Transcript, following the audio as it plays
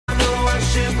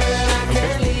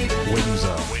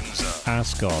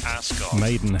Ascot,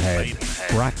 Maidenhead,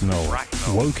 Bracknell,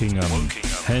 Wokingham,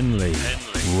 Henley,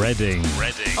 Reading.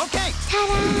 Okay.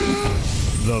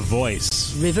 Ta-da! The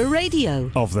voice River Radio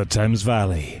of the Thames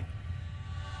Valley.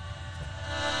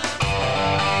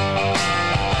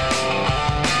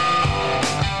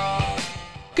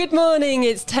 Good morning,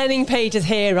 it's Turning Pages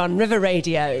here on River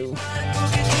Radio.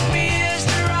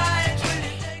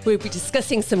 We'll be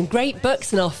discussing some great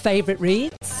books and our favourite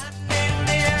reads.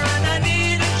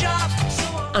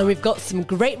 And we've got some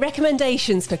great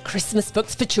recommendations for Christmas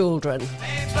books for children.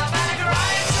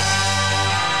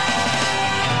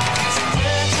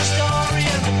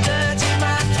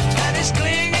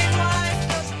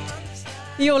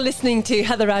 You're listening to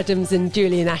Heather Adams and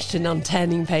Julian Ashton on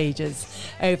Turning Pages.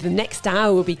 Over the next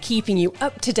hour, we'll be keeping you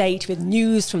up to date with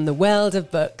news from the world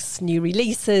of books, new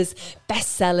releases,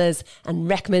 bestsellers, and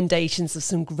recommendations of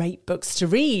some great books to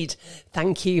read.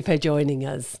 Thank you for joining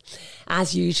us.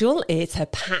 As usual, it's a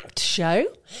packed show.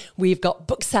 We've got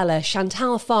bookseller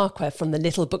Chantal Farquhar from the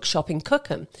Little Bookshop in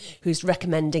Cookham, who's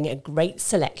recommending a great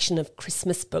selection of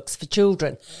Christmas books for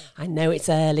children. I know it's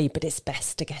early, but it's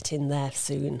best to get in there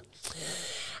soon.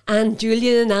 And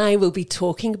Julian and I will be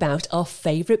talking about our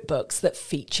favourite books that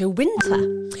feature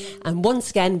winter. And once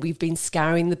again, we've been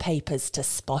scouring the papers to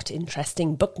spot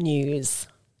interesting book news.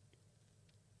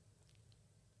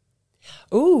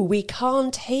 Oh, we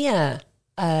can't hear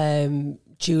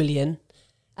Julian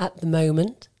at the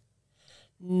moment.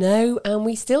 No, and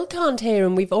we still can't hear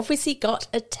him. We've obviously got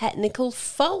a technical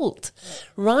fault.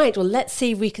 Right, well, let's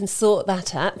see if we can sort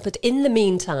that out. But in the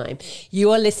meantime, you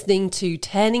are listening to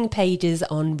Turning Pages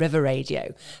on River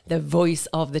Radio, the voice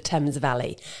of the Thames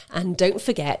Valley. And don't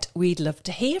forget, we'd love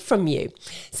to hear from you.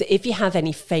 So if you have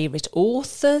any favourite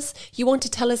authors you want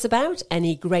to tell us about,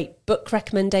 any great book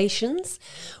recommendations,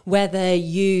 whether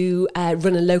you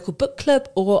run a local book club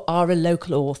or are a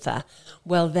local author,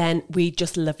 well, then we'd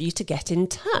just love you to get in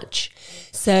touch.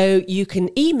 So you can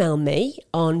email me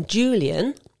on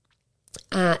Julian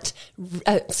at,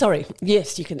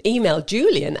 you can email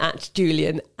Julian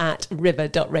at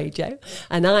river.radio,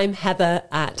 and I'm Heather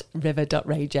at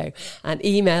river.radio, and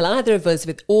email either of us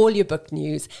with all your book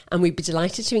news, and we'd be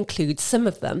delighted to include some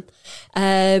of them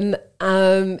in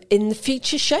the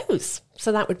future shows.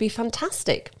 So that would be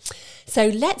fantastic. So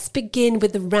let's begin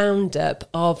with the roundup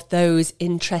of those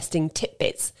interesting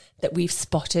tidbits that we've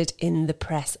spotted in the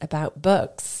press about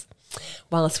books,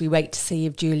 whilst we wait to see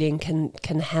if Julian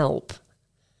can help.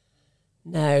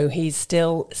 No, he's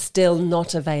still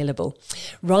not available.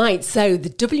 Right, so the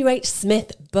W.H.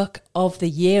 Smith Book of the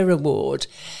Year Award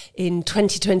in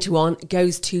 2021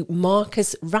 goes to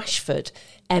Marcus Rashford,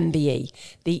 MBE,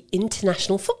 the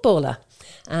international footballer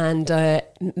and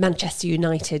Manchester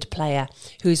United player,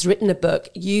 who's written a book,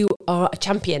 You Are a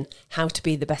Champion, How to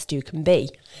Be the Best You Can Be.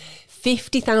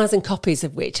 50,000 copies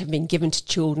of which have been given to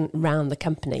children around the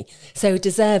company. So a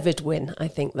deserved win, I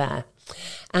think, there.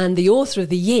 And the author of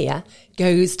the year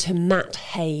goes to Matt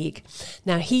Haig.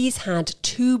 Now, he's had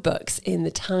 2 books in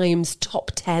the Times top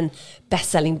 10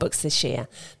 best-selling books this year,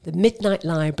 The Midnight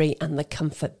Library and The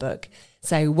Comfort Book.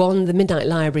 So The Midnight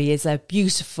Library is a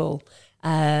beautiful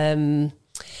novel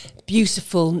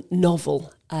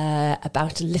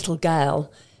about a little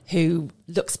girl who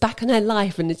looks back on her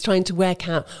life and is trying to work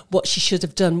out what she should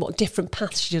have done, what different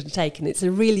paths she should have taken. It's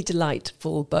a really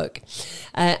delightful book.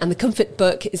 And The Comfort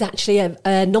Book is actually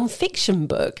a non-fiction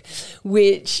book,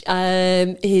 which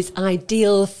is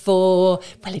ideal for,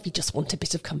 well, if you just want a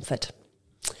bit of comfort.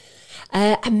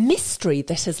 A mystery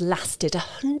that has lasted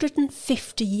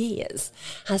 150 years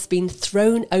has been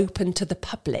thrown open to the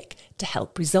public to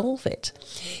help resolve it.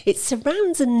 It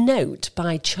surrounds a note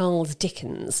by Charles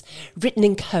Dickens, written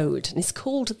in code, and is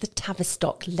called the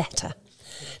Tavistock Letter.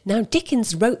 Now,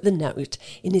 Dickens wrote the note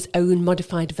in his own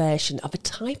modified version of a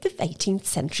type of 18th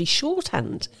century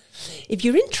shorthand. If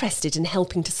you're interested in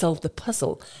helping to solve the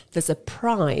puzzle, there's a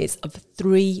prize of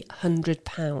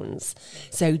 £300.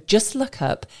 So just look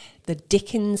up the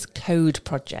Dickens Code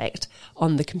Project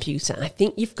on the computer. I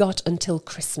think you've got until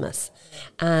Christmas.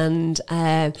 And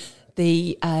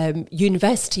the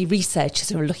university researchers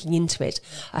who are looking into it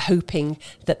are hoping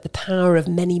that the power of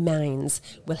many minds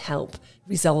will help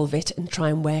resolve it and try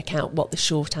and work out what the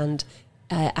shorthand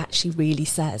actually really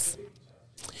says.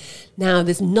 Now,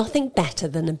 there's nothing better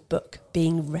than a book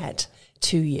being read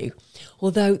to you.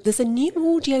 Although there's a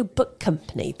new audio book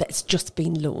company that's just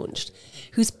been launched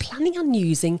who's planning on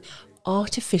using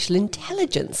artificial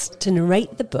intelligence to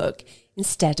narrate the book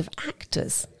instead of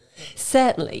actors.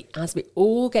 Certainly, as we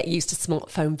all get used to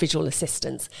smartphone visual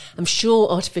assistants, I'm sure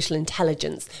artificial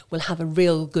intelligence will have a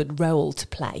real good role to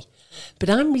play. But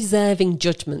I'm reserving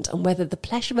judgment on whether the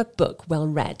pleasure of a book well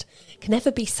read can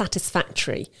ever be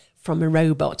satisfactory from a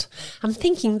robot. I'm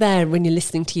thinking there when you're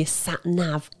listening to your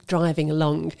sat-nav driving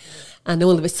along and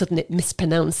all of a sudden it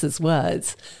mispronounces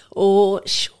words. Or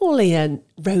surely a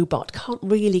robot can't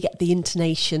really get the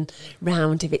intonation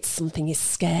round if it's something is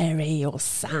scary or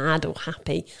sad or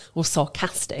happy or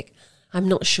sarcastic. I'm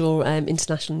not sure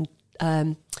international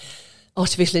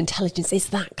artificial intelligence is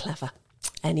that clever.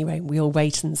 Anyway, we'll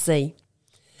wait and see.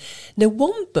 Now,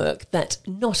 one book that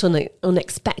not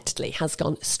unexpectedly has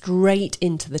gone straight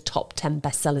into the top 10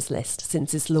 bestsellers list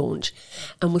since its launch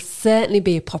and will certainly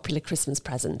be a popular Christmas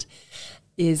present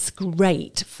is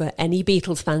great for any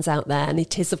Beatles fans out there, and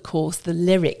it is, of course, The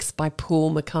Lyrics by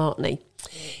Paul McCartney.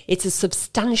 It's a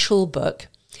substantial book,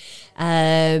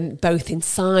 both in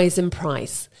size and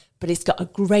price, but it's got a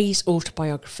great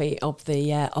autobiography of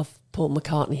Paul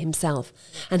McCartney himself.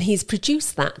 And he's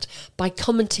produced that by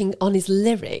commenting on his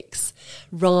lyrics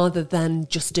rather than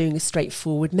just doing a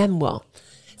straightforward memoir.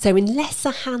 So in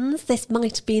lesser hands, this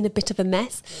might have been a bit of a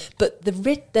mess, but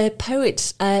the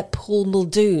poet Paul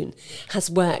Muldoon has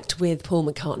worked with Paul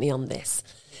McCartney on this.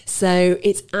 So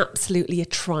it's absolutely a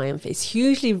triumph. It's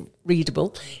hugely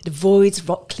readable. It avoids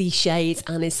rock cliches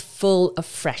and is full of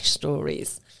fresh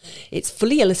stories. It's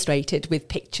fully illustrated with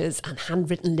pictures and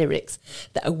handwritten lyrics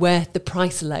that are worth the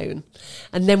price alone.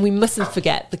 And then we mustn't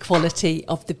forget the quality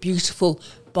of the beautiful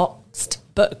boxed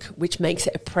book, which makes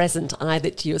it a present either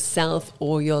to yourself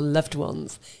or your loved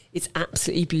ones. It's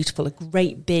absolutely beautiful, a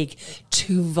great big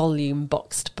 2-volume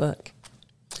boxed book.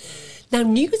 Now,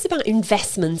 news about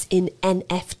investments in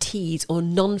NFTs or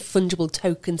non-fungible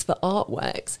tokens for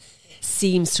artworks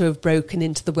seems to have broken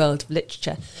into the world of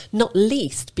literature, not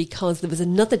least because there was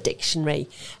another dictionary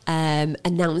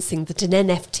announcing that an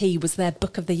NFT was their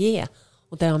book of the year,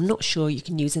 although I'm not sure you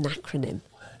can use an acronym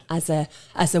as a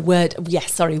word.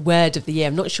 Word of the year.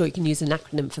 I'm not sure you can use an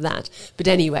acronym for that. But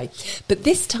anyway, but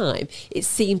this time it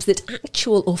seems that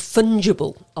actual or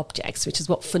fungible objects, which is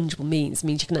what fungible means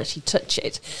you can actually touch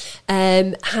it,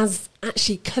 has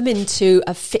actually come into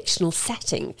a fictional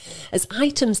setting as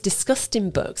items discussed in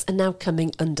books are now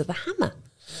coming under the hammer.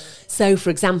 So, for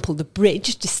example, the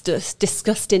bridge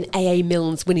discussed in A.A.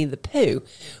 Milne's Winnie the Pooh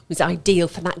was ideal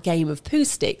for that game of poo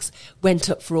sticks, went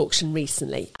up for auction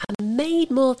recently and made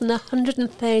more than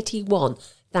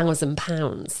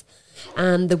 £131,000.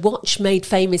 And the watch made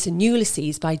famous in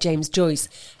Ulysses by James Joyce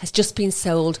has just been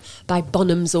sold by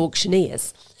Bonham's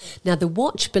auctioneers. Now, the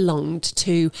watch belonged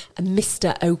to a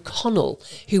Mr. O'Connell,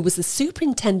 who was the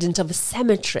superintendent of a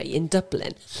cemetery in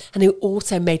Dublin and who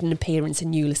also made an appearance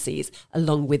in Ulysses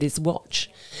along with his watch.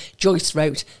 Joyce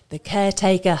wrote, "The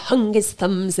caretaker hung his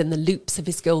thumbs in the loops of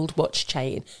his gold watch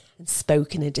chain and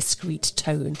spoke in a discreet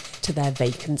tone to their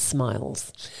vacant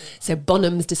smiles." So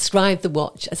Bonhams described the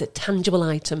watch as a tangible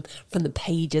item from the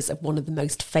pages of one of the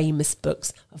most famous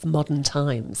books of modern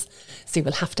times. So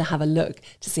we'll have to have a look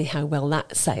to see how well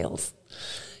that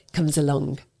comes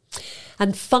along.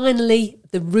 And finally,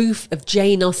 the roof of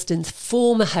Jane Austen's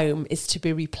former home is to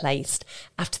be replaced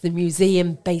after the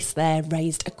museum based there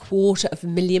raised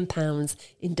 £250,000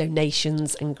 in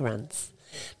donations and grants.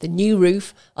 The new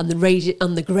roof on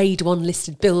the Grade 1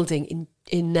 listed building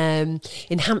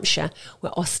in Hampshire,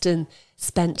 where Austen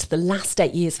spent the last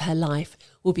 8 years of her life,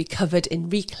 will be covered in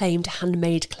reclaimed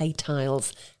handmade clay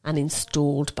tiles and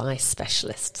installed by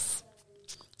specialists.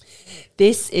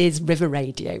 This is River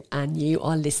Radio, and you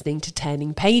are listening to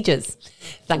Turning Pages.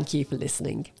 Thank you for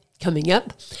listening. Coming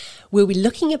up, we'll be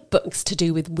looking at books to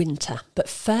do with winter. But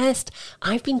first,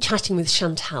 I've been chatting with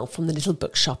Chantal from the Little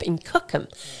Bookshop in Cookham,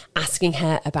 asking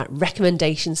her about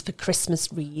recommendations for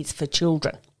Christmas reads for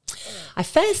children. I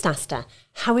first asked her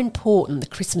how important the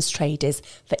Christmas trade is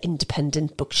for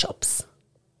independent bookshops.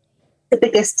 The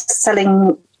biggest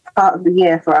selling part of the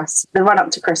year for us, the run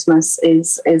up to Christmas,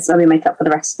 is when we make up for the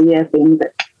rest of the year being a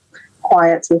bit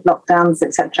quiet with lockdowns,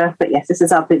 etc. But yes, this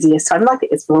is our busiest time, like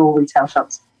it is for all retail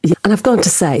shops. Yeah, and I've got to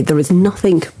say, there is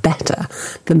nothing better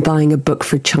than buying a book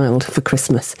for a child for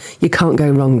Christmas. You can't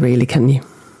go wrong, really, can you?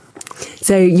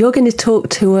 So you're going to talk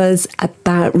to us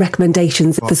about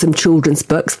recommendations for some children's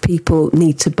books. People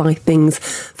need to buy things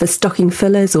for stocking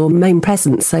fillers or main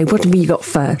presents. So what have you got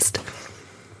first?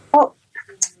 Well,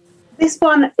 this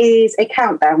one is a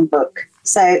countdown book.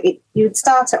 So you'd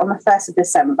start it on the 1st of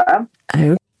December.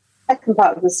 Oh. Second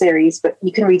part of the series, but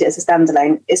you can read it as a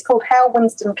standalone. It's called How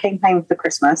Winston Came Home for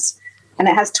Christmas, and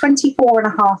it has 24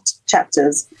 and a half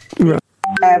chapters. Right.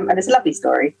 And it's a lovely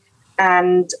story.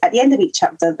 And at the end of each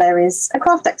chapter, there is a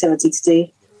craft activity to do,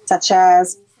 such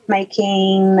as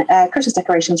making Christmas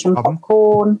decorations from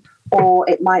popcorn, or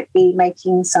it might be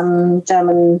making some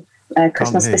German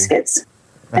Christmas biscuits.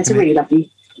 It's a really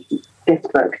lovely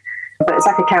gift book. But it's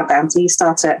like a countdown, so you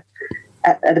start it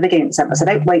at the beginning of December. So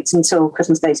don't wait until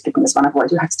Christmas Day to give them this one,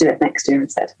 otherwise you'll have to do it next year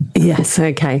instead. Yes,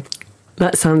 okay.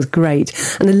 That sounds great.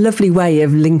 And a lovely way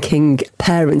of linking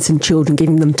parents and children,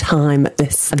 giving them time at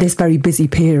this very busy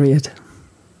period.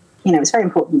 You know, it's very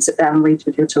important to sit down and read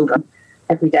with your children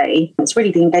every day. It's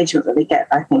really the engagement that they get,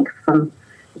 I think, from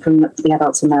the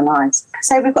adults in their lives.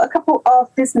 So we've got a couple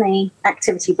of Disney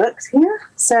activity books here.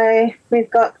 So we've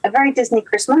got A Very Disney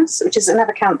Christmas, which is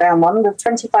another countdown one with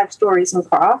 25 stories and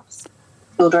crafts.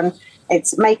 Children,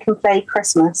 it's Make and Play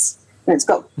Christmas. And it's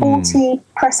got 40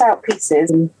 press-out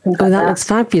pieces. And that looks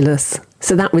fabulous.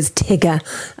 So that was Tigger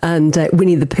and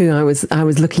Winnie the Pooh I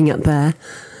was looking at there,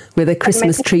 with a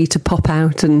Christmas tree to pop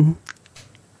out and...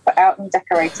 Put out and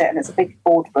decorate it, and it's a big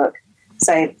board book.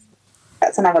 So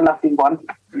that's another lovely one.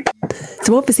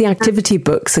 So obviously activity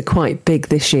books are quite big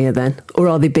this year then, or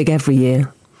are they big every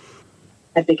year?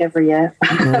 They're big every year.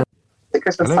 Yeah. At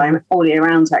Christmas time, all year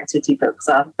round activity books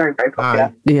are very, very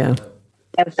popular. Yeah.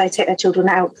 If they take their children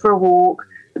out for a walk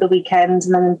for the weekend,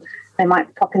 and then they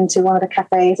might pop into one of the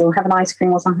cafes or have an ice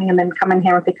cream or something, and then come in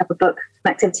here and pick up an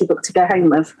activity book to go home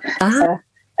with. So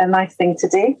a nice thing to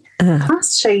do. I'll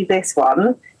show you this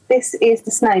one. This is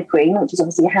The Snow Queen, which is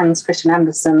obviously a Hans Christian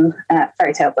Andersen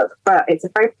fairy tale book, but it's a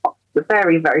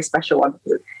very, very special one.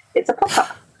 It's a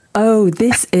pop-up. Oh,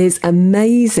 this is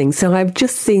amazing. So I've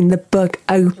just seen the book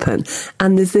open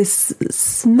and there's this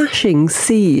smashing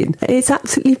scene. It's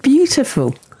absolutely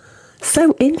beautiful.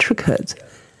 So intricate.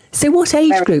 So what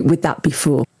age group would that be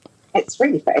for? It's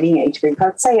really for any age group.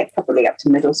 I'd say it's probably up to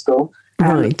middle school.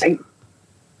 Right.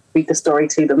 Read the story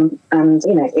to them, and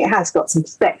you know it has got some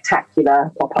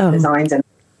spectacular pop-up designs, and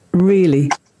really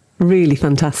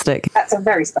fantastic. That's a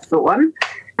very special one.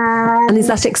 And is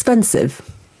that expensive?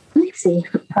 Let me see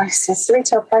the prices. The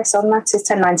retail price on that is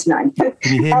 $10.99.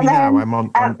 Can you hear me now? I'm on.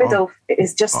 Biddulph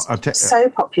is just so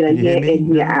popular year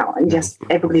in, year out, and just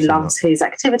everybody loves his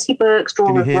activity books.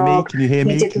 Draw with Rob. Can you hear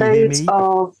me? He did loads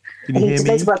of. He did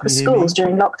loads of work with schools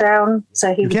during lockdown,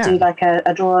 so he would do like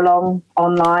a draw along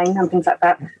online and things like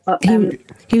that. But,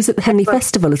 he was at the Henley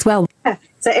Festival as well. Yeah.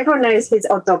 So everyone knows his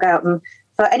Odd Dog Out, and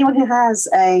for anyone who has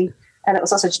a little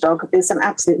sausage dog, is an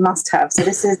absolute must-have. So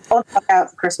this is Odd Dog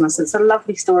Out for Christmas. It's a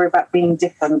lovely story about being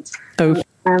different. So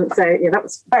that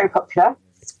was very popular.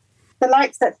 The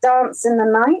Lights That Dance in the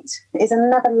Night is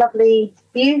another lovely,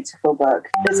 beautiful book.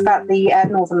 It's about the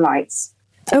Northern Lights.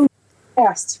 Oh,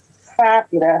 just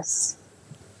fabulous.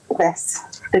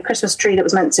 This, the Christmas tree that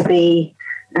was meant to be,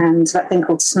 and that thing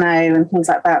called Snow and things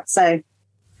like that. So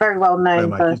very well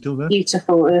known for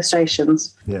beautiful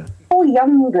illustrations. Yeah. For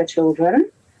younger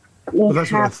children, we that's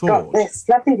have got this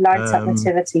lovely light-up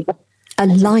nativity book. A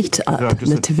light-up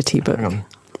nativity book. Hang on.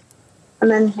 And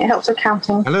then it helps with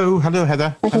counting. Hello,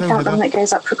 Heather. We can count them, and it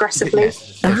goes up progressively.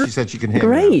 Yes, she said she can hear me.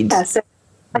 Great. Yeah, so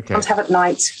to have at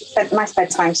night, a nice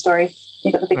bedtime story.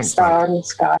 You've got the big star in the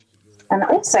sky. And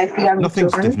also for young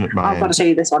children, I've got to show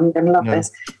you this one. You're going to love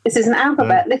this. This is an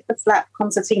alphabet lift the flap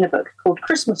concertina book called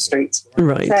Christmas Street.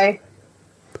 Right. So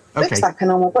looks like a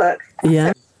normal book.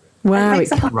 Yeah. Wow.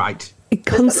 Right.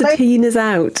 Concertina's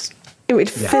out. It would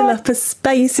fill up a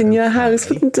space in your house,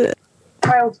 wouldn't it?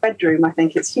 Child's bedroom, I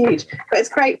think. It's huge, but it's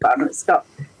great fun. It's got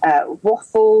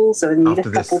waffles, and you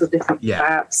lift up all the different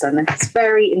flaps, and it's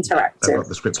very interactive. I've got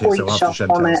the script here, so after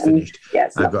Chantal's finished,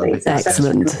 it's lovely.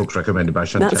 Excellent. Books recommended by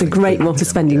Chantal. That's a great one for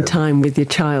spending time with your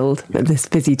child at this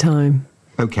busy time.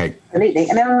 Okay. Absolutely.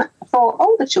 And then for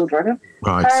older children,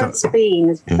 Parents Bean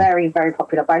is very, very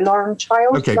popular by Lauren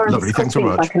Child. Okay, Lauren lovely. Thanks so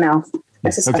much. Like an elf.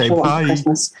 It's a special one for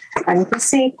Christmas. And you can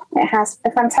see it has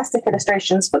fantastic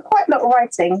illustrations, but quite a lot of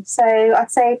writing. So I'd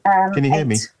say Can you hear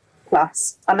me?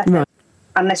 Plus,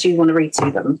 unless you want to read to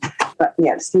them. But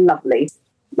yeah, it's lovely.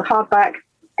 The hardback,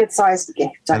 good sized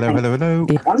gift. Hello.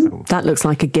 Yeah. That looks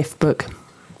like a gift book.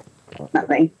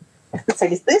 Lovely. So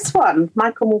it's this one,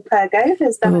 Michael Morpurgo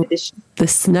has done an edition. The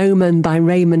Snowman by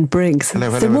Raymond Briggs.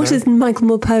 So what is Michael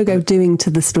Morpurgo doing to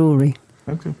the story?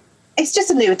 Okay. It's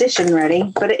just a new edition,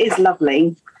 really, but it is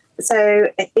lovely. So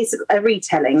it's a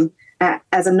retelling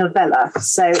as a novella.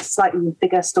 So it's slightly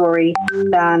bigger story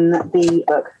than the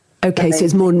book. Okay, so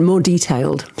it's more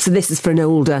detailed. So this is for an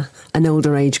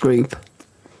older age group.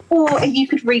 Or you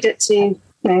could read it to,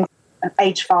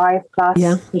 age 5 plus.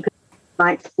 Yeah. You could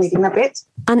like reading a bit.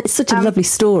 And it's such a lovely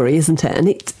story, isn't it? And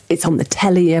it's on the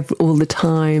telly all the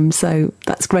time. So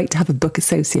that's great to have a book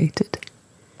associated.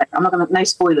 I'm not going to, no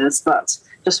spoilers, but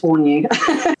just warn you.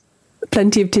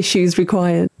 Plenty of tissues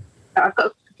required. I've got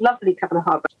a lovely couple of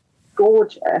hardbacks.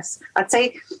 Gorgeous. I'd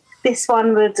say this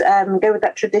one would go with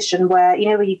that tradition where, you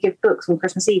know, where you give books on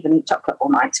Christmas Eve and eat chocolate all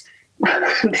night.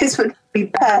 This would be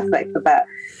perfect for that.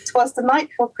 'Twas the Night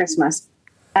Before Christmas,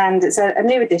 and it's a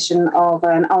new edition of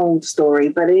an old story,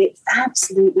 but it's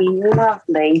absolutely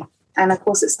lovely. And of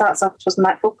course, it starts off, 'twas the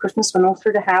night before Christmas, when all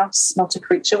through the house not a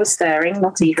creature was stirring,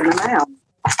 not even a mouse.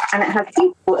 And it has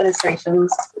beautiful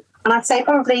illustrations, and I'd say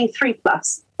probably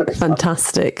 3+.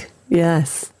 Fantastic.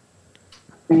 Yes.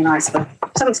 Really nice for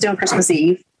something to do on Christmas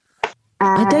Eve.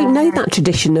 I don't know that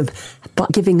tradition of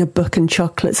giving a book and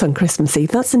chocolates on Christmas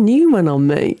Eve. That's a new one on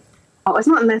me. Oh, it's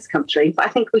not in this country, but I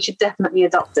think we should definitely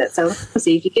adopt it. So on Christmas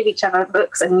Eve, you give each other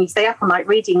books and you stay up all night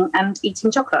reading and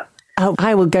eating chocolate. Oh,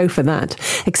 I will go for that.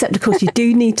 Except, of course, you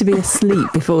do need to be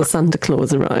asleep before Santa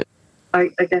Claus arrives. I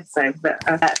guess so. But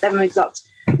then we've got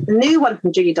the new one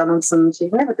from Julie Donaldson. She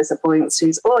never disappoints.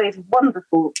 She's always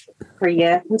wonderful for a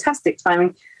year. Fantastic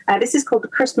timing. This is called The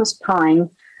Christmas Pine,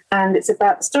 and it's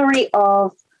about the story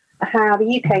of how the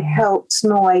UK helped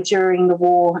Norway during the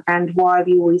war and why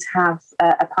we always have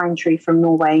a pine tree from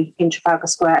Norway in Trafalgar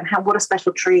Square, and what a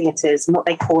special tree it is and what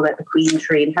they call it, the Queen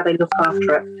Tree, and how they look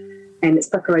after it and its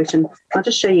preparation. I'll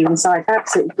just show you inside.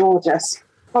 Absolutely gorgeous.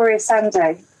 Gloria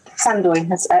Sandoy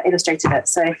has illustrated it,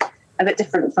 so a bit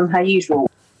different from her usual.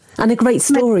 And a great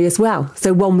story as well,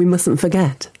 so one we mustn't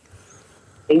forget.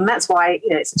 And that's why, you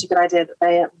know, it's such a good idea that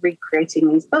they are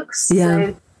recreating these books.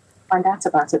 Yeah. So find out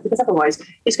about it, because otherwise you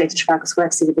just go to Trafalgar Square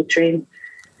to see the big tree and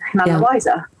none the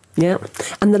wiser. Yeah,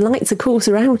 and the lights, of course,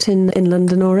 are out in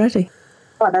London already.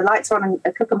 Well, the lights are on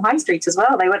at Cookham High Street as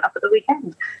well. They went up at the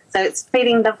weekend. So it's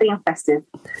feeling lovely and festive.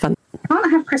 Fun.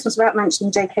 Can't have Christmas without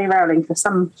mentioning J.K. Rowling for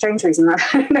some strange reason. I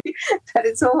don't know, but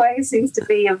it always seems to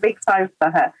be a big time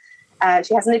for her.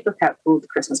 She has a new book out called The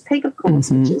Christmas Pig, of course,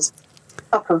 which is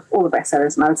top of all the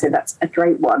bestsellers, and I would say that's a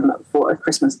great one for a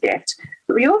Christmas gift.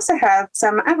 But we also have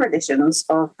some other editions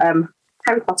of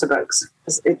Harry Potter books.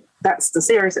 That's the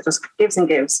series that just gives and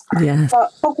gives. Yes.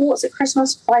 But Hogwarts at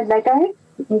Christmas by Lego.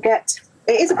 You can get,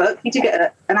 it is a book, you do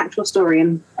get an actual story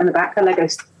in the back, a Lego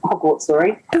Hogwarts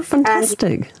story. Oh,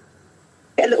 fantastic. And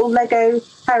get a little Lego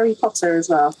Harry Potter as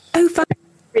well. Oh, fantastic.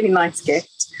 Really nice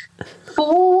gift.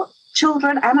 For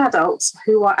children and adults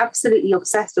who are absolutely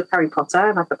obsessed with Harry Potter,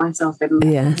 and I put myself in,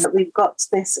 yes. We've got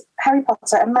this Harry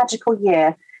Potter, A Magical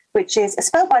Year, which is a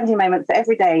spellbinding moment for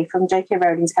every day from J.K.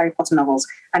 Rowling's Harry Potter novels.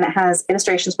 And it has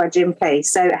illustrations by Jim Kay.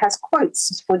 So it has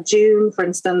quotes for June, for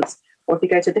instance, or if you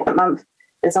go to a different month,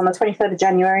 there's on the 23rd of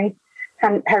January,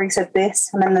 Harry said this,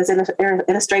 and then there's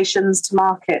illustrations to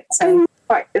mark it. So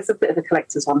it's a bit of a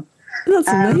collector's one. That's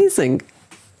amazing.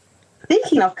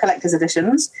 Speaking of collector's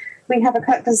editions, we have a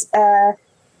collector's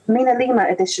Mina Lima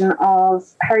edition of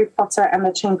Harry Potter and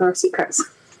the Chamber of Secrets.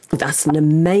 That's an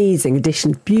amazing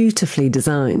edition, beautifully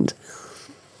designed.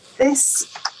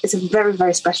 This is a very,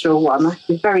 very special one. I have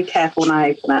to be very careful when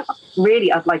I open it.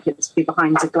 Really, I'd like it to be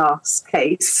behind a glass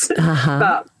case.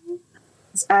 But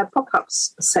it's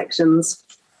pop-ups sections.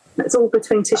 It's all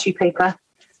between tissue paper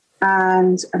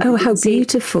and... Oh, how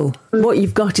beautiful. What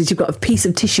you've got is you've got a piece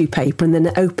of tissue paper and then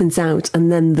it opens out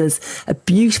and then there's a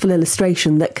beautiful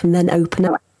illustration that can then open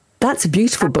up. That's a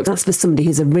beautiful book. That's for somebody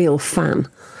who's a real fan.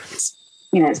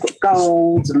 You know, it's got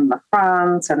gold on the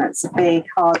front and it's a big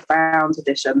hardbound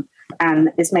edition, and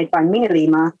it's made by Mina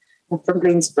Lima from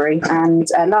Bloomsbury, and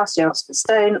last year Oxford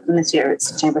Stone, and this year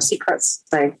it's Chamber of Secrets.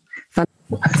 So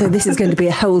this is going to be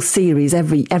a whole series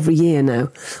every year now.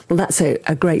 Well, that's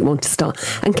a great one to start.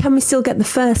 And can we still get the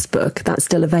first book? That's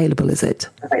still available, is it?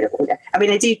 Available, yeah. I mean,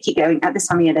 they do keep going. At this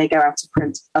time of year, they go out of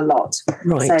print a lot.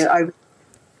 Right. So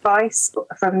advice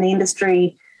from the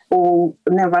industry all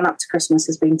in the run up to Christmas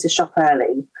has been to shop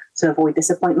early to avoid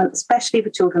disappointment, especially for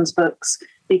children's books,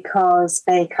 because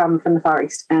they come from the Far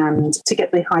East, and to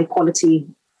get the high quality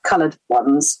coloured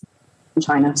ones from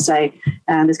China. So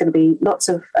there's going to be lots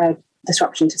of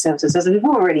disruption to services, as we've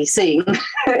already seen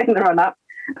in the run up.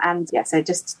 And yeah, so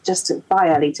just buy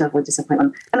early to avoid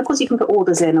disappointment. And of course, you can put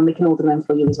orders in, and we can order them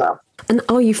for you as well. And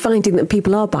are you finding that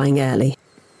people are buying early?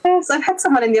 Yes, I've had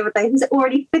someone in the other day who's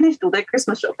already finished all their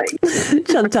Christmas shopping.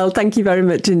 Chantal, thank you very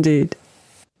much indeed.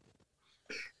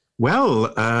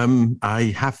 Well,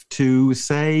 I have to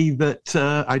say that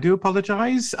I do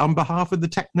apologise on behalf of the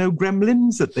Techno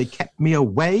Gremlins that they kept me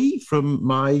away from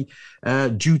my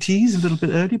duties a little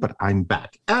bit early, but I'm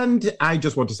back. And I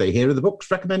just want to say, here are the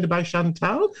books recommended by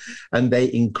Chantal, and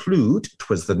they include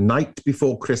 'Twas the Night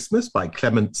Before Christmas by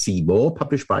Clement Seymour,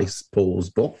 published by Paul's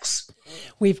Books.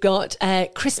 We've got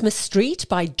Christmas Street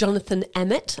by Jonathan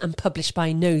Emmett and published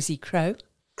by Nosy Crow.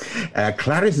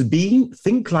 Clarice Bean,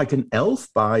 Think Like an Elf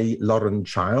by Lauren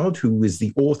Child, who is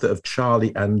the author of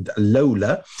Charlie and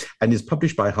Lola and is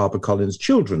published by HarperCollins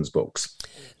Children's Books.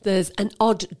 There's An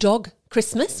Odd Dog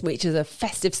Christmas, which is a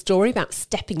festive story about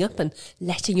stepping up and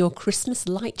letting your Christmas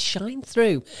light shine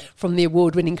through, from the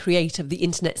award-winning creator of the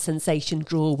internet sensation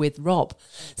Draw with Rob.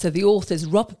 So the author's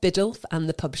Rob Biddulph and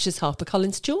the publisher's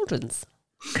HarperCollins Children's.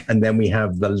 And then we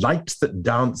have The Lights That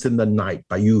Dance in the Night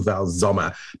by Yuval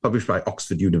Zomer, published by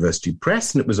Oxford University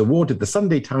Press, and it was awarded the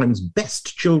Sunday Times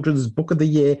Best Children's Book of the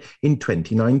Year in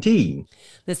 2019.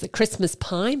 There's The Christmas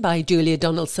Pie by Julia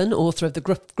Donaldson, author of The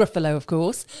Gruffalo, of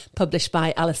course, published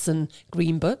by Alison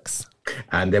Green Books.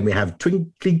 And then we have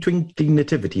Twinkling Twinkling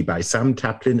Nativity by Sam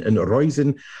Taplin and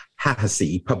Roisin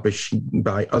Hahasi, published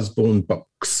by Usborne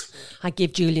Books. I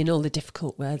give Julian all the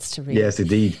difficult words to read. Yes,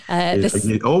 indeed.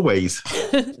 Always.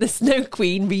 The Snow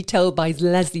Queen, retold by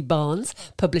Leslie Barnes,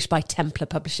 published by Templar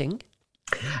Publishing.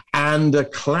 And a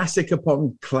classic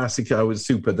upon classic,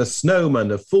 super. The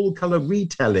Snowman, a full-colour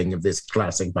retelling of this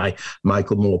classic by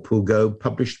Michael Morpurgo,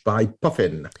 published by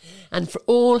Puffin. And for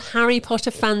all Harry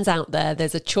Potter fans out there,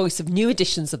 there's a choice of new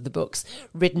editions of the books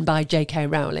written by J.K.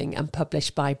 Rowling and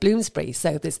published by Bloomsbury.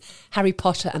 So there's Harry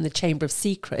Potter and the Chamber of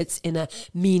Secrets in a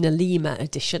Mina Lima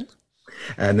edition.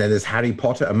 And then there's Harry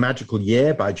Potter, A Magical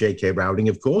Year by J.K. Rowling,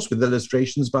 of course, with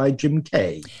illustrations by Jim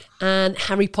Kay. And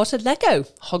Harry Potter Lego,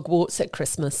 Hogwarts at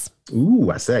Christmas.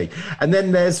 Ooh, I say. And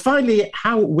then there's finally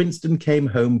How Winston Came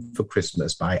Home for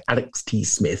Christmas by Alex T.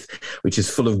 Smith, which is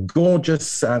full of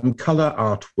gorgeous colour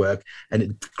artwork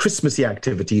and Christmassy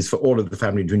activities for all of the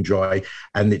family to enjoy.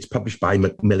 And it's published by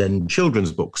Macmillan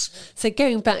Children's Books. So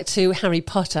going back to Harry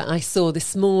Potter, I saw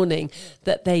this morning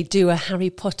that they do a Harry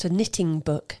Potter knitting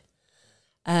book.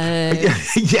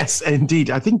 Yes,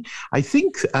 indeed. I think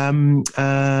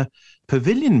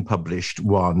Pavilion published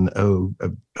one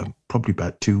probably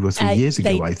about 2 or 3 years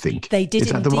ago, I think. They did.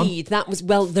 Is that indeed. The one? That was,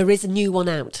 well, there is a new one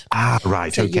out. Ah,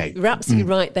 right, so okay. You're absolutely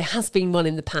right. There has been one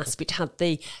in the past which had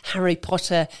the Harry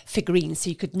Potter figurines,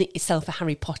 so you could knit yourself a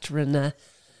Harry Potter and a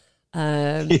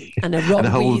Ron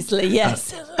Weasley,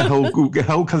 yes. A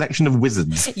whole collection of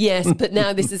wizards. Yes, but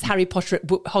now this is Harry Potter at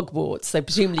Hogwarts, so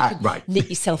presumably you could knit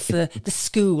yourself the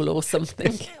school or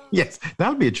something. Yes,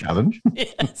 that'll be a challenge.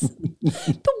 Yes,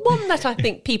 but one that I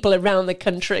think people around the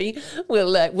country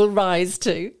will rise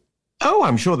to. Oh,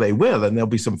 I'm sure they will, and there'll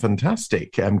be some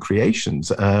fantastic creations.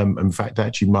 In fact,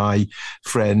 actually, my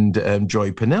friend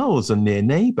Joy Pinnell's a near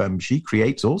neighbour. She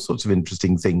creates all sorts of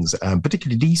interesting things,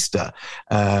 particularly at Easter.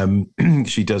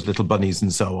 She does little bunnies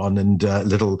and so on, and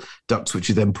little ducks, which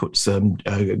she then puts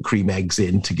cream eggs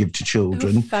in to give to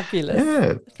children. Oh, fabulous.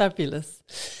 Yeah. Fabulous.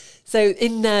 So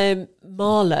in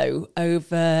Marlow,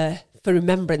 over for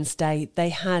Remembrance Day, they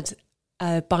had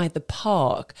by the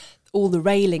park, all the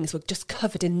railings were just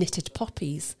covered in knitted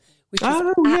poppies, which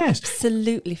was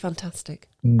absolutely fantastic.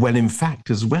 Well, in fact,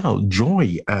 as well,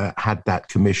 Joy had that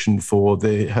commission for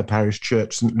her parish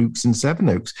church, St. Luke's in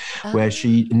Sevenoaks, where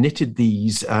she knitted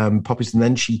these poppies, and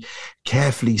then she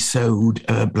carefully sewed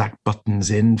black buttons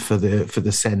in for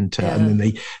the centre, and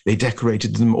then they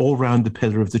decorated them all round the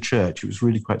pillar of the church. It was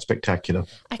really quite spectacular.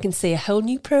 I can see a whole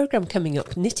new programme coming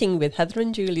up, Knitting with Heather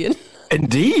and Julian.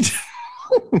 Indeed.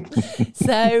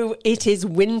 So it is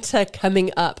winter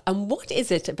coming up. And what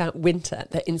is it about winter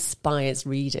that inspires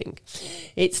reading?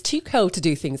 It's too cold to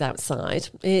do things outside.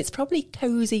 It's probably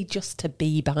cosy just to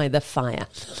be by the fire.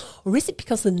 Or is it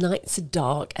because the nights are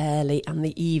dark early and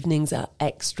the evenings are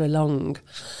extra long?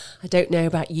 I don't know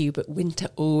about you, but winter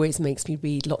always makes me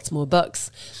read lots more books.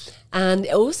 And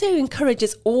it also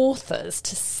encourages authors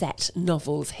to set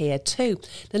novels here too.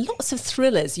 Now, lots of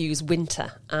thrillers use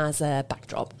winter as a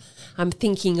backdrop. I'm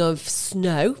thinking of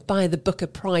Snow by the Booker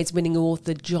Prize-winning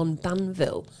author John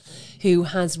Banville, who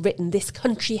has written this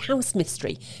country house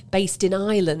mystery based in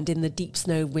Ireland in the deep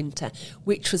snow of winter,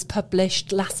 which was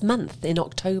published last month in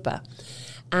October.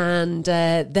 And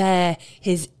there,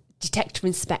 his Detective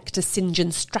Inspector St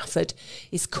John Strafford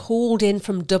is called in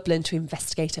from Dublin to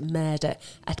investigate a murder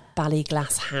at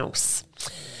Ballyglass House.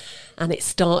 And it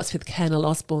starts with Colonel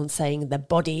Osborne saying, "The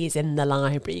body is in the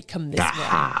library, come this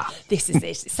way." This is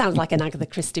it. It sounds like an Agatha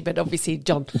Christie, but obviously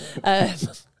John Are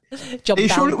we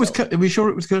sure it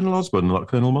was Colonel Osborne, not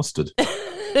Colonel Mustard?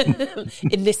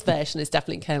 In this version, it's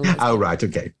definitely Colonel Osborne. Oh, right,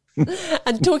 okay.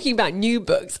 And talking about new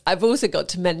books, I've also got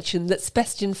to mention that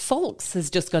Sebastian Faulks has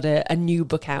just got a new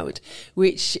book out,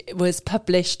 which was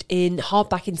published in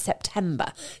hardback in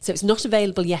September. So it's not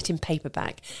available yet in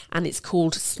paperback, and it's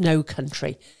called Snow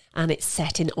Country. And it's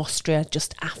set in Austria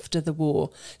just after the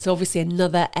war. So obviously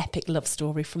another epic love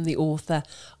story from the author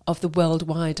of the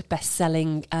worldwide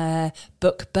best-selling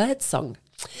book Birdsong.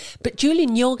 But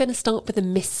Julian, you're going to start with a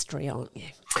mystery, aren't you?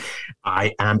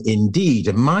 I am indeed.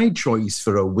 And my choice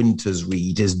for a winter's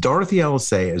read is Dorothy L.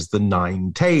 Sayers' The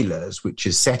Nine Tailors, which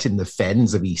is set in the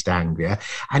fens of East Anglia.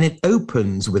 And it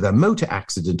opens with a motor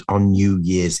accident on New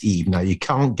Year's Eve. Now, you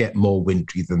can't get more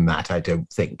wintry than that, I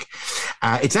don't think.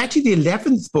 It's actually the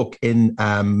 11th book in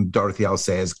Dorothy L.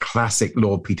 Sayers' classic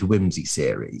Lord Peter Wimsey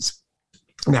series.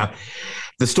 Now,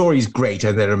 the story's great,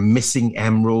 and there are missing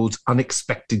emeralds,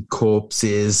 unexpected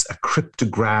corpses, a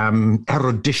cryptogram,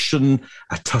 erudition,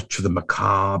 a touch of the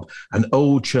macabre, an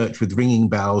old church with ringing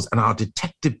bells, and our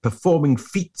detective performing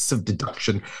feats of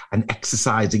deduction and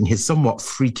exercising his somewhat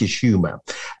freakish humour.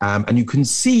 And you can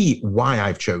see why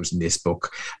I've chosen this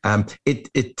book.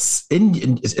 It's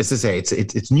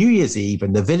New Year's Eve,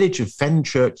 and the village of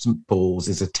Fenchurch St Paul's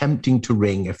is attempting to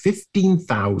ring a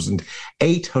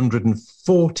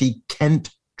 15,840 Kent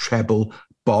treble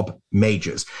Bob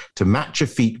Majors to match a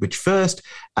feat which first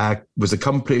was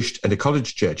accomplished at a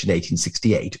college church in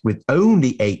 1868 with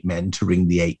only 8 men to ring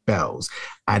the 8 bells,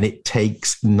 and it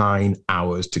takes 9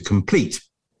 hours to complete.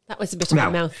 That was a bit of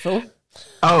a mouthful.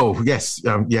 Oh, yes,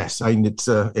 yes. I mean, it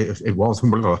was.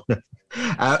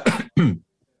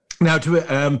 Now,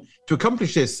 to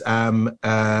accomplish this,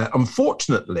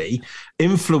 unfortunately,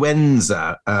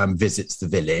 influenza visits the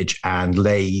village and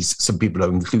lays some people,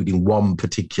 including one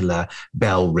particular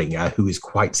bell ringer who is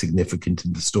quite significant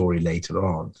in the story later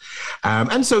on.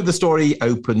 And so the story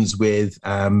opens with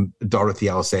Dorothy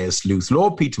L. Sayers' sleuth,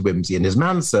 Lord Peter Wimsey, and his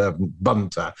manservant,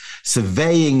 Bunter,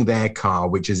 surveying their car,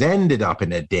 which has ended up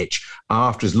in a ditch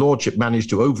after his lordship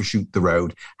managed to overshoot the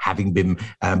road, having been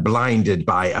blinded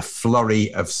by a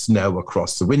flurry of snow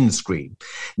across the windscreen.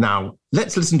 Now,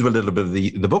 let's listen to a little bit of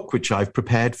the book, which I've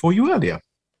prepared for you earlier.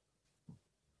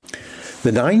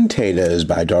 The Nine Tailors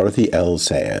by Dorothy L.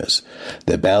 Sayers.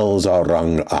 The bells are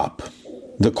rung up.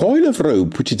 The coil of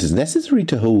rope which it is necessary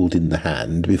to hold in the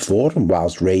hand before and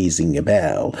whilst raising a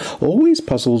bell always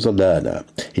puzzles a learner.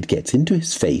 It gets into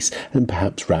his face and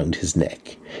perhaps round his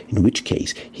neck, in which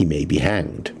case he may be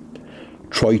hanged.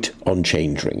 Troit on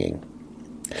change ringing.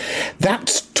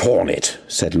 "That's torn it,"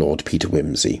 said Lord Peter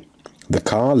Wimsey. The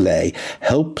car lay,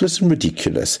 helpless and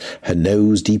ridiculous, her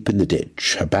nose deep in the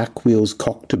ditch, her back wheels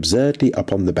cocked absurdly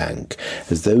up on the bank,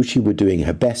 as though she were doing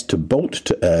her best to bolt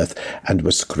to earth and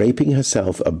were scraping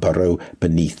herself a burrow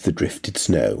beneath the drifted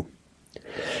snow.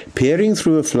 Peering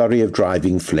through a flurry of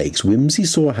driving flakes, Wimsey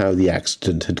saw how the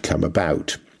accident had come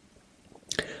about.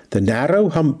 The narrow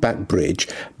humpback bridge,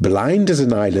 blind as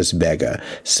an eyeless beggar,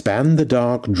 spanned the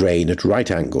dark drain at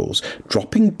right angles,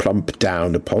 dropping plump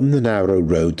down upon the narrow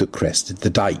road that crested the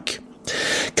dike.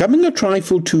 Coming a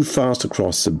trifle too fast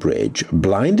across the bridge,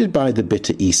 blinded by the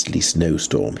bitter easterly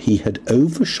snowstorm, he had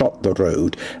overshot the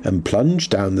road and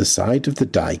plunged down the side of the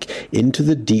dike into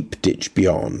the deep ditch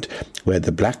beyond, where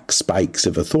the black spikes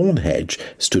of a thorn hedge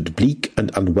stood bleak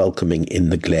and unwelcoming in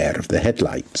the glare of the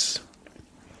headlights.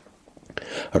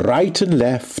 Right and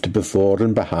left, before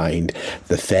and behind,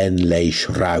 the fen lay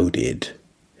shrouded.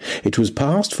 It was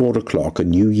past 4 o'clock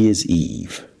on New Year's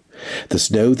Eve. The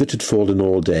snow that had fallen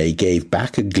all day gave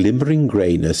back a glimmering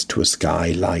greyness to a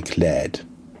sky like lead.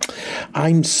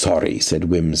 "I'm sorry," said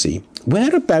Wimsey.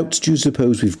 "Whereabouts do you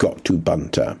suppose we've got to,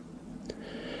 Bunter?"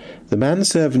 The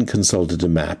manservant consulted a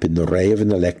map in the ray of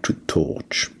an electric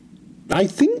torch. "I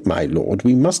think, my lord,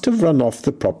 we must have run off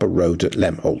the proper road at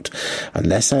Lemholt.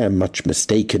 Unless I am much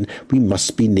mistaken, we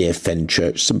must be near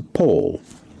Fenchurch St Paul."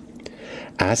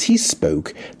 As he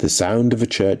spoke, the sound of a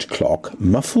church clock,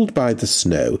 muffled by the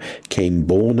snow, came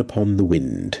borne upon the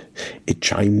wind. It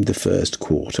chimed the first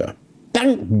quarter.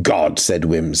 "Thank God," said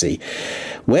Wimsey.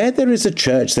 "Where there is a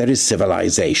church, there is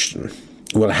civilization.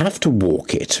 We'll have to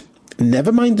walk it.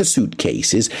 Never mind the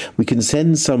suitcases, we can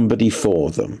send somebody for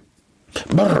them.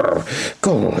 Brrr!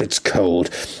 God, it's cold.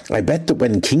 I bet that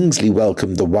when Kingsley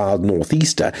welcomed the wild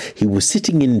northeaster, he was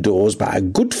sitting indoors by a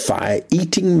good fire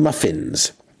eating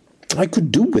muffins. I could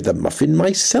do with a muffin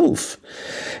myself.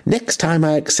 Next time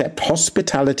I accept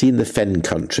hospitality in the Fen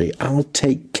country, I'll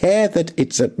take care that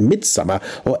it's at midsummer,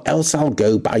 or else I'll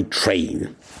go by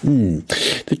train.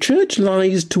 The church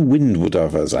lies to windward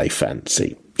of us, I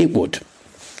fancy. It would."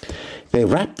 They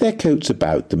wrapped their coats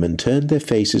about them and turned their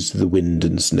faces to the wind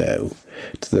and snow.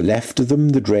 To the left of them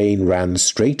the drain ran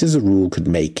straight as a rule could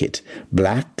make it,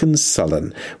 black and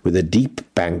sullen, with a deep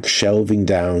bank shelving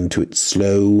down to its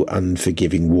slow,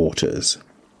 unforgiving waters.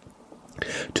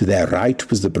 To their right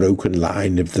was the broken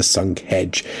line of the sunk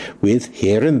hedge, with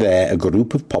here and there a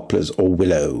group of poplars or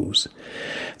willows.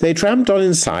 They tramped on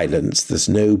in silence, the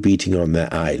snow beating on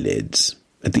their eyelids.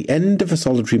 At the end of a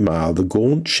solitary mile, the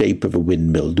gaunt shape of a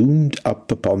windmill loomed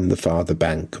up upon the farther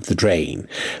bank of the drain,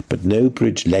 but no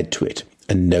bridge led to it,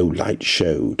 and no light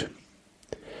showed.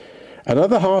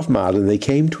 Another half mile and they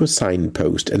came to a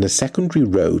signpost and a secondary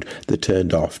road that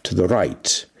turned off to the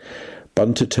right.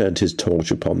 Bunter turned his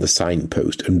torch upon the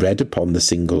signpost and read upon the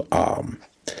single arm,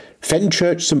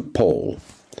 Fenchurch St. Paul.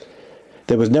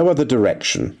 There was no other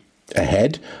direction.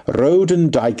 Ahead, road and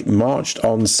dyke marched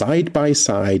on side by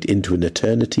side into an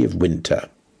eternity of winter.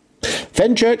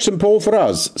 Fenchurch St. Paul for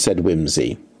us, said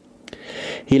Wimsey.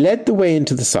 He led the way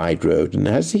into the side road, and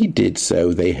as he did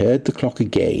so they heard the clock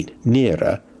again,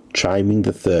 nearer, chiming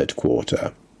the third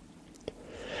quarter.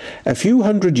 A few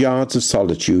hundred yards of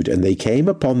solitude, and they came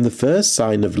upon the first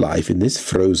sign of life in this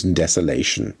frozen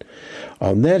desolation.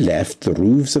 On their left, the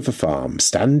roofs of a farm,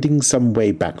 standing some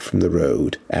way back from the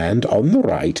road, and, on the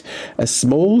right, a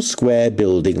small square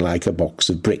building like a box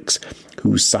of bricks,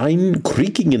 whose sign,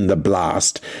 creaking in the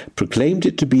blast, proclaimed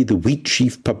it to be the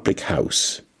Wheatsheaf Public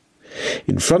House.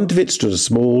 In front of it stood a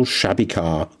small, shabby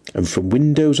car, and from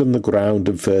windows on the ground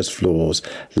and first floors,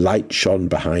 light shone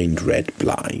behind red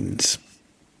blinds.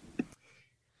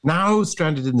 Now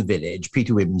stranded in the village,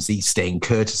 Peter Wimsey, staying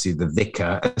courtesy of the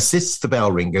vicar, assists the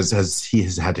bell ringers as he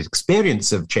has had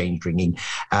experience of change ringing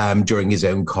during his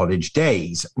own college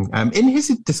days. In his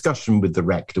discussion with the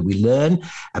rector, we learn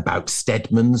about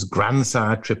Stedmans,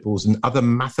 grandsire triples, and other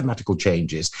mathematical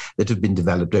changes that have been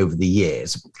developed over the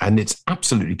years. And it's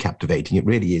absolutely captivating. It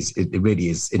really is. It really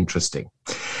is interesting.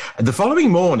 The following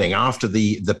morning, after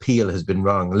the peal has been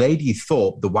rung, Lady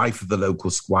Thorpe, the wife of the local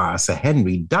squire, Sir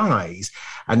Henry, dies.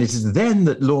 And it is then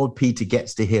that Lord Peter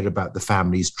gets to hear about the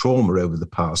family's trauma over the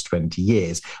past 20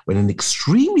 years, when an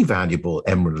extremely valuable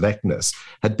emerald necklace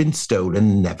had been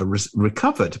stolen and never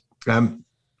recovered. And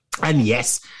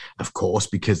yes, of course,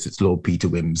 because it's Lord Peter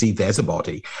Wimsey, there's a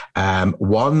body,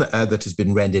 one that has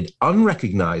been rendered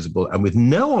unrecognisable and with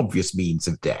no obvious means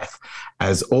of death,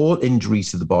 as all injuries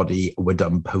to the body were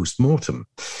done post-mortem.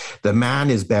 The man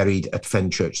is buried at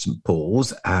Fenchurch St.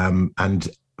 Paul's, and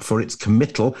for its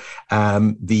committal,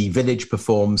 the village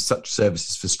performs such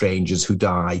services for strangers who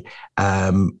die,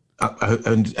 and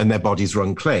their bodies are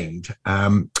unclaimed.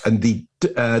 And the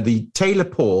Taylor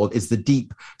Paul is the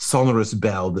deep, sonorous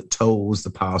bell that tolls the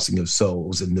passing of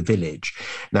souls in the village.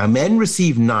 Now, men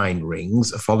receive 9 rings,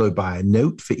 followed by a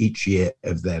note for each year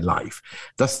of their life.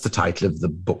 Thus, the title of the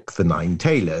book, The Nine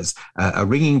Tailors, a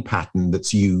ringing pattern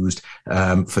that's used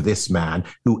for this man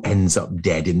who ends up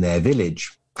dead in their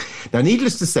village. Now,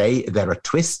 needless to say, there are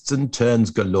twists and turns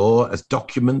galore as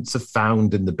documents are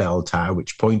found in the bell tower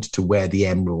which point to where the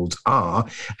emeralds are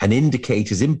and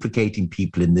indicators implicating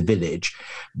people in the village.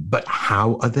 But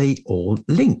how are they all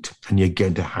linked? And you're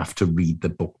going to have to read the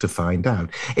book to find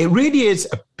out. It really is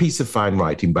a piece of fine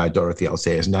writing by Dorothy L.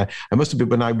 Sayers. Now, I must admit,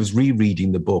 when I was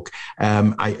rereading the book,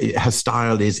 her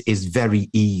style is very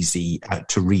easy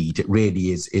to read. It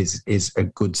really is a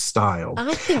good style.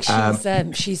 I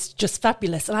think she's just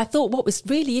fabulous. And I thought what was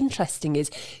really interesting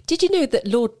is, did you know that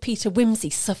Lord Peter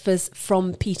Wimsey suffers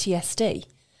from PTSD?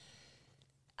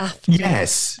 After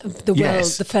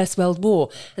the First World War.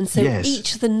 And so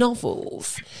each of the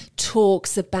novels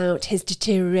talks about his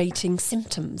deteriorating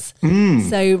symptoms. So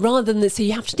so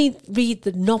you have to read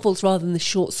the novels rather than the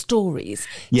short stories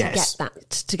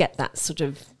to get that sort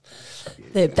of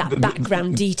that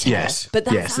background detail. Yes. But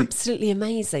that's absolutely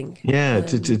amazing. Yeah,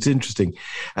 it's interesting.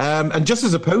 And just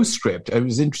as a postscript, it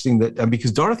was interesting that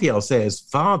because Dorothy L. Sayers'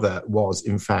 father was,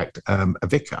 in fact, a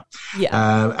vicar.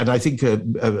 Yeah. And I think a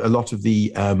lot of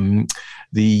the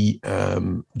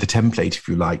template, if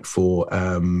you like, for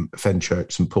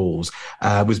Fenchurch St. Paul's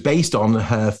was based on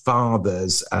her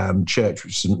father's church,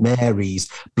 which is St. Mary's,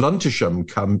 Bluntersham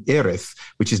cum Erith,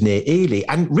 which is near Ely.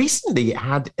 And recently it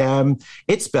had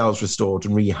its bells restored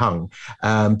and rehung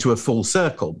to a full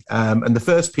circle. And the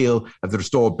first peal of the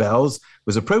restored bells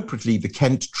was appropriately the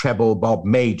Kent treble bob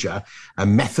major, a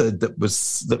method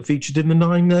that featured in the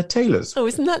Nine Tailors. Oh,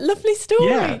 isn't that a lovely story?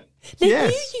 Yeah. Now,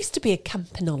 you used to be a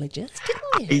campanologist,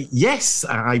 didn't you? Yes,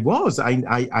 I was.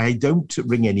 I don't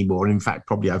ring anymore. In fact,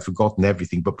 probably I've forgotten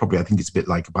everything. But probably I think it's a bit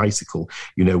like a bicycle.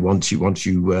 You know, once you've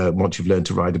learned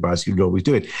to ride a bicycle, you always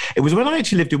do it. It was when I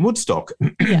actually lived in Woodstock,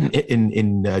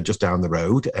 in just down the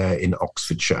road in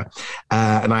Oxfordshire,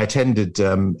 and I attended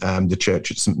the church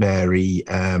at St. Mary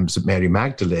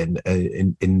Magdalene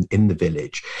in the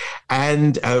village,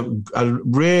 and a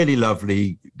really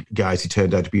lovely guy, he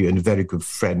turned out to be, and a very good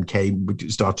friend, came, we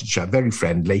started to chat, very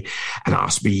friendly, and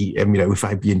asked me, if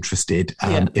I'd be interested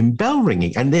in bell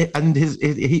ringing. And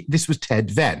this was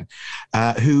Ted Venn,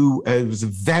 who was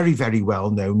very, very well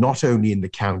known, not only in the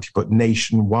county, but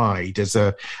nationwide as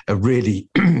a really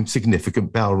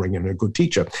significant bell ringer and a good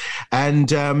teacher. And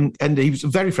he was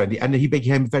very friendly, and he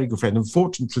became a very good friend.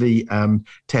 Unfortunately,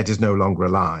 Ted is no longer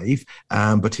alive,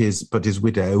 but his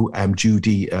widow,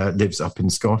 Judy, lives up in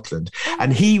Scotland.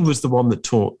 And he was the one that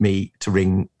taught me to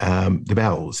ring the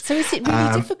bells. So is it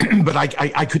really difficult? But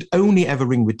I could only ever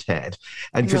ring with Ted,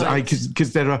 and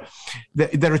because there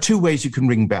are two ways you can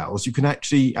ring bells. You can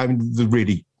actually, the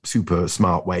really super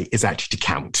smart way is actually to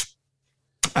count.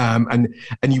 And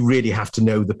you really have to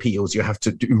know the peals. You have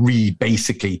to read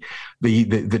basically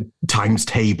the times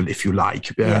table, if you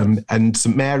like. And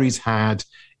St Mary's had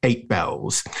 8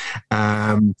 bells,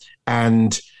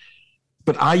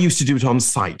 but I used to do it on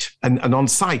site, and on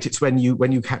site it's when you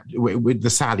with the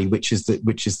Sally, which is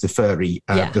the furry,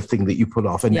 the thing that you put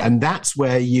off, and that's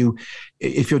where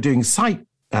if you're doing site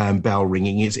bell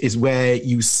ringing is where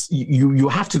you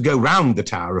have to go round the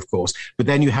tower, of course, but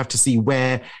then you have to see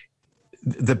where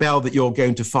the bell that you're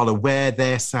going to follow, where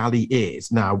their Sally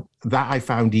is. Now that I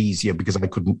found easier because I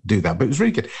couldn't do that, but it was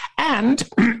really good.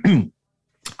 And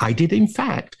I did, in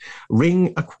fact,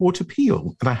 ring a quarter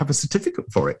peal, and I have a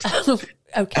certificate for it.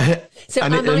 Okay. So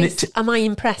am I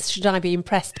impressed? Should I be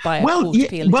impressed by a quarter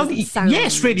peal?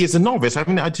 Yes, really, as a novice.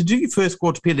 To do your first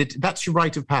quarter peal, that's your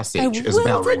rite of passage as a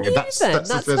bell ringer. That's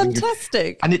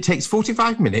fantastic. And it takes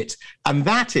 45 minutes, and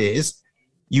that is,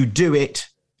 you do it,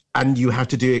 and you have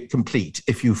to do it complete.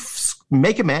 If you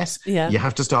make a mess, you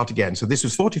have to start again. So this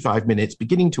was 45 minutes,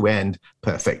 beginning to end,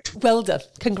 perfect. Well done.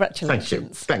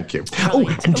 Congratulations. Thank you.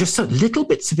 Right. And just little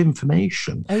bits of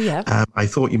information. Oh, yeah. I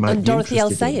thought you might be Dorothy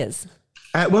L. Sayers.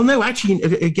 Well, no, actually,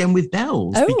 again with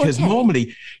bells, because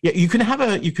normally, you can have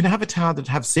a tower that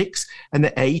have 6 and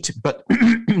they're 8, but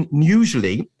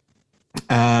usually,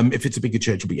 if it's a bigger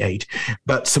church, it'll be 8.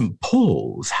 But St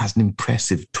Paul's has an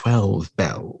impressive 12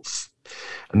 bells.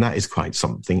 And that is quite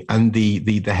something. And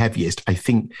the heaviest, I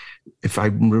think, if I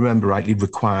remember rightly,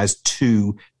 requires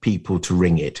 2 people to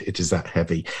ring it. It is that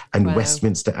heavy. And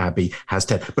Westminster Abbey has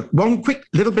 10. But one quick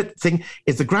little bit thing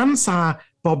is the Grandsire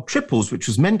Bob Triples, which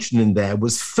was mentioned in there,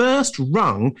 was first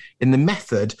rung in the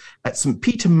method at St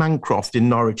Peter Mancroft in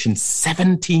Norwich in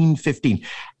 1715.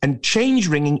 And change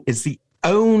ringing is it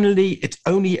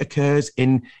only occurs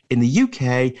in the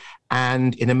UK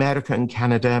and in America and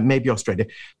Canada, maybe Australia,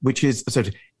 which is sort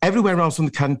of everywhere else on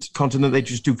the continent, they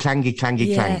just do clangy, clangy.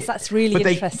 Yes, that's really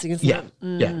interesting, isn't it?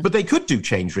 Yeah, but they could do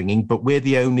change ringing, but we're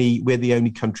the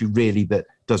only country really that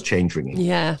does change ringing.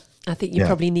 Yeah, I think you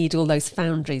probably need all those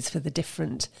foundries for the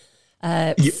different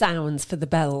sounds for the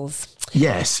bells.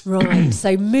 Yes. Right,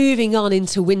 so moving on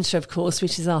into winter, of course,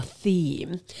 which is our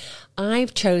theme,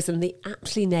 I've chosen the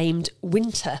aptly named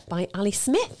Winter by Ali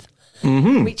Smith.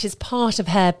 Which is part of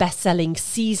her best-selling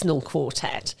seasonal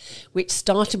quartet, which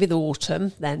started with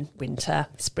autumn, then winter,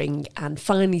 spring, and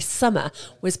finally summer,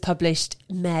 was published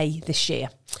May this year.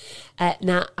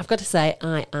 Now, I've got to say,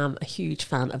 I am a huge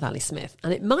fan of Ali Smith,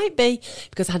 and it might be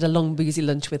because I had a long boozy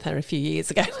lunch with her a few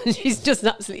years ago, and she's just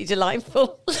absolutely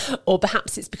delightful. Or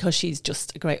perhaps it's because she's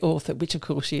just a great author, which of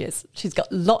course she is. She's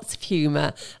got lots of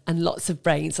humour and lots of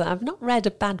brains. I've not read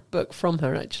a bad book from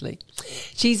her, actually.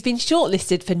 She's been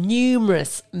shortlisted for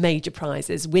numerous major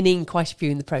prizes, winning quite a few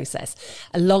in the process,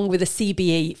 along with a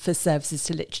CBE for Services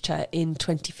to Literature in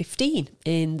 2015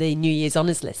 in the New Year's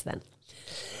Honours List then.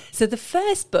 So the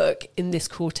first book in this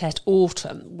quartet,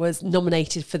 Autumn, was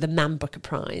nominated for the Man Booker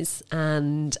Prize,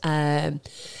 and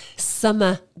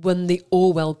Summer won the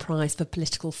Orwell Prize for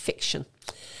Political Fiction.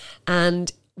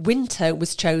 And Winter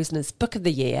was chosen as Book of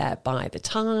the Year by The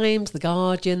Times, The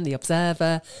Guardian, The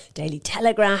Observer, Daily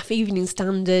Telegraph, Evening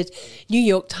Standard, New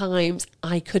York Times.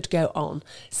 I could go on.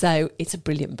 So it's a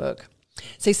brilliant book.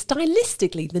 So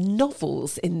stylistically, the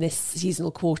novels in this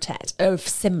seasonal quartet are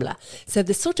similar. So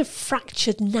the sort of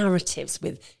fractured narratives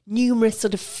with numerous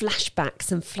sort of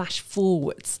flashbacks and flash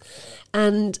forwards.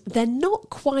 And they're not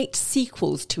quite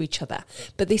sequels to each other,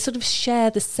 but they sort of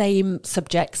share the same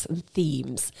subjects and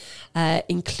themes,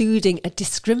 including a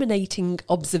discriminating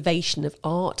observation of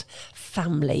art,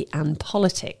 family and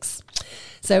politics.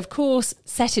 So, of course,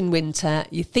 set in winter,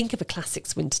 you think of a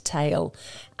classic's winter tale,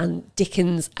 and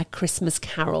Dickens' A Christmas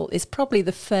Carol is probably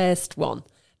the first one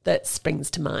that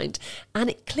springs to mind. And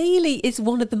it clearly is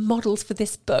one of the models for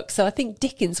this book. So I think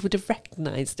Dickens would have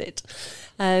recognised it.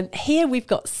 Here we've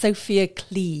got Sophia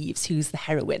Cleves, who's the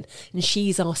heroine, and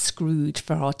she's our Scrooge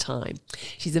for our time.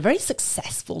 She's a very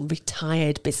successful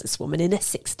retired businesswoman in her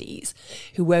 60s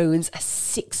who owns a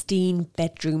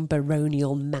 16-bedroom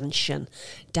baronial mansion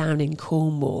down in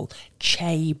Cornwall,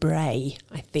 Che Bray,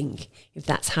 I think, if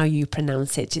that's how you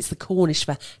pronounce it. It's the Cornish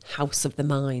for House of the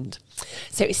Mind.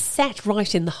 So it's set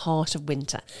right in the heart of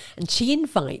winter, and she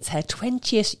invites her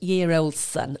 20-year-old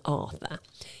son, Arthur,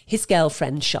 his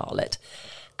girlfriend, Charlotte,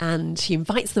 and she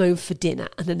invites them over for dinner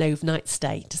and an overnight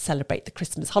stay to celebrate the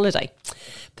Christmas holiday.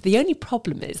 But the only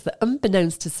problem is that,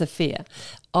 unbeknownst to Sophia,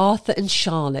 Arthur and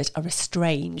Charlotte are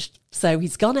estranged. So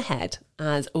he's gone ahead,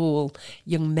 as all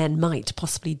young men might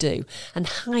possibly do, and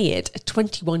hired a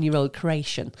 21-year-old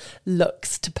Croatian,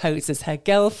 Lux, to pose as her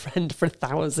girlfriend for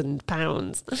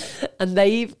 £1,000. And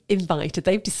they've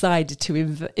decided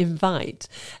to invite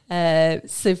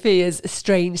Sophia's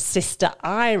estranged sister,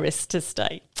 Iris, to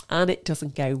stay. And it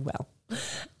doesn't go well.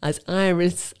 As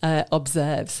Iris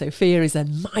observes, Sophia is a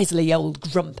miserly old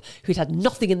grump who'd had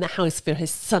nothing in the house for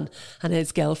his son and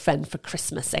his girlfriend for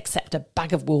Christmas except a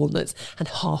bag of walnuts and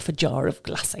half a jar of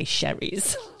glacé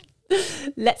sherries.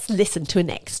 Let's listen to an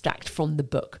extract from the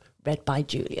book, read by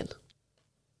Julian.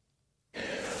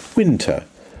 Winter.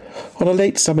 On a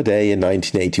late summer day in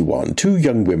 1981, two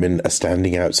young women are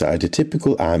standing outside a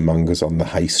typical ironmonger's on the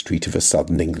high street of a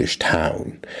southern English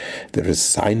town. There is a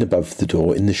sign above the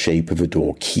door in the shape of a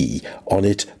door key. On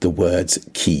it, the words,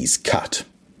 "Keys cut."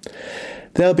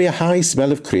 There'll be a high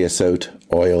smell of creosote,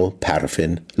 oil,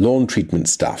 paraffin, lawn treatment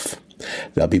stuff.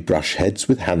 There'll be brush heads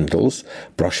with handles,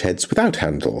 brush heads without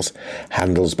handles,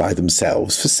 handles by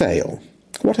themselves for sale.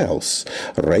 What else?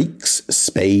 Rakes,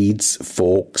 spades,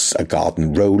 forks, a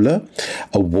garden roller,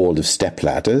 a wall of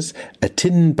stepladders, a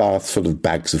tin bath full of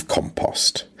bags of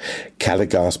compost,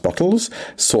 Caligas bottles,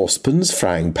 saucepans,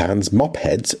 frying pans, mop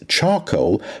heads,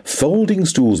 charcoal, folding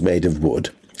stools made of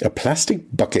wood, a plastic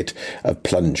bucket of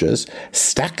plungers,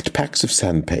 stacked packs of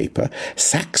sandpaper,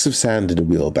 sacks of sand in a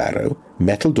wheelbarrow,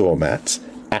 metal doormats,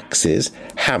 axes,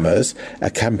 hammers, a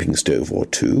camping stove or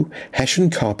two, Hessian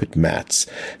carpet mats,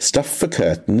 stuff for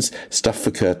curtains, stuff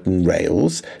for curtain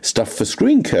rails, stuff for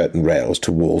screwing curtain rails to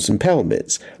walls and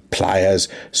pelmets, pliers,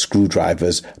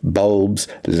 screwdrivers, bulbs,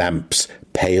 lamps,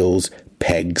 pails,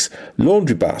 pegs,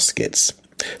 laundry baskets,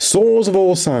 saws of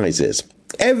all sizes,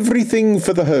 everything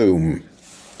for the home.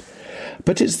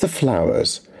 But it's the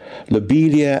flowers,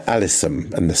 Lobelia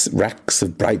alyssum, and the racks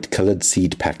of bright-coloured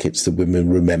seed packets the women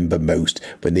remember most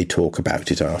when they talk about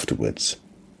it afterwards.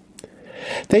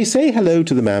 They say hello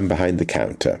to the man behind the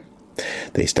counter.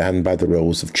 They stand by the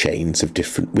rolls of chains of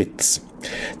different widths.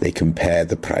 They compare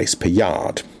the price per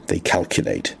yard. They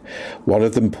calculate. One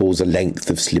of them pulls a length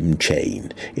of slim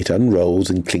chain. It unrolls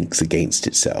and clinks against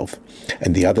itself,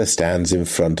 and the other stands in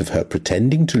front of her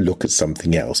pretending to look at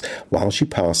something else while she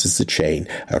passes the chain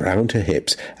around her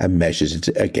hips and measures it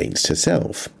against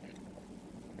herself.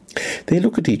 They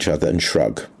look at each other and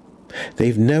shrug.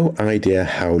 They've no idea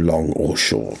how long or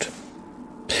short.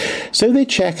 So they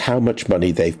check how much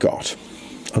money they've got.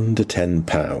 Under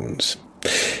 £10.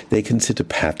 They consider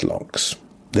padlocks.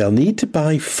 They'll need to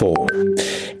buy 4.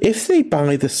 If they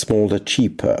buy the smaller,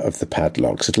 cheaper of the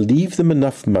padlocks, it'll leave them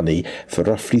enough money for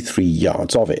roughly 3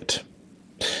 yards of it.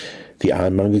 The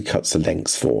ironmonger cuts the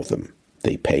lengths for them.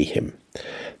 They pay him.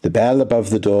 The bell above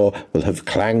the door will have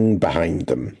clanged behind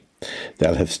them.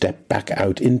 They'll have stepped back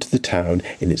out into the town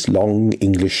in its long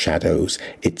English shadows,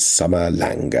 its summer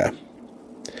languor.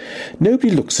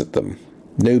 Nobody looks at them.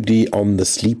 Nobody on the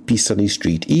sleepy sunny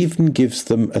street even gives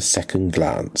them a second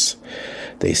glance.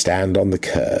 They stand on the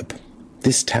curb.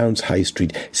 This town's high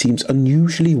street seems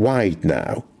unusually wide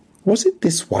now. Was it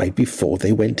this wide before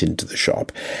they went into the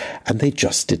shop, and they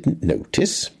just didn't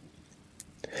notice?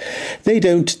 They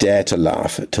don't dare to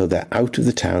laugh till they're out of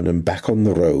the town and back on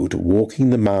the road,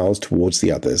 walking the miles towards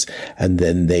the others, and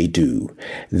then they do.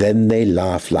 Then they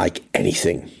laugh like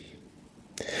anything.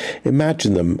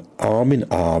 Imagine them arm in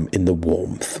arm in the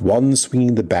warmth, one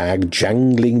swinging the bag,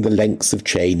 jangling the lengths of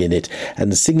chain in it,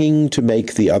 and singing to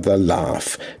make the other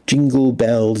laugh. Jingle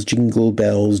bells, jingle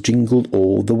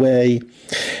all the way.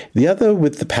 The other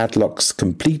with the padlocks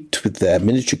complete with their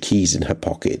miniature keys in her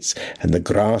pockets, and the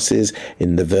grasses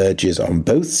in the verges on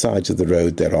both sides of the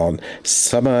road they're on,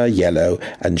 summer yellow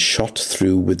and shot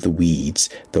through with the weeds,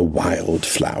 the wild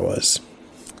flowers.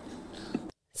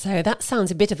 So that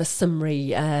sounds a bit of a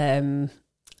summary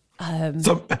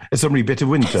Summary bit of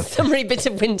winter. Summary bit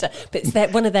of winter, but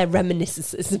it's one of their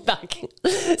reminiscences back.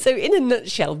 So in a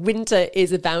nutshell, Winter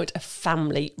is about a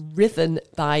family riven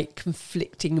by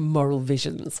conflicting moral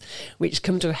visions, which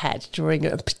come to a head during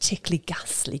a particularly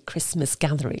ghastly Christmas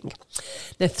gathering.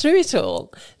 Now, through it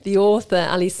all, the author,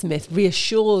 Ali Smith,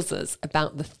 reassures us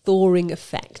about the thawing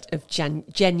effect of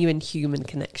genuine human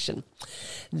connection.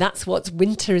 That's what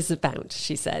Winter is about,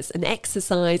 she says, an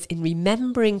exercise in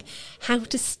remembering how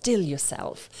to still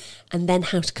yourself and then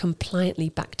how to compliantly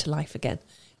back to life again,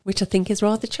 which I think is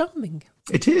rather charming.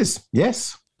 It is,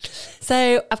 yes.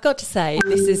 So I've got to say,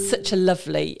 this is such a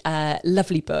lovely,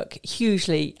 lovely book,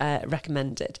 hugely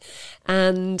recommended.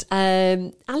 And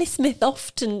Ali Smith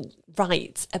often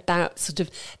writes about sort of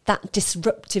that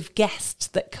disruptive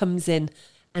guest that comes in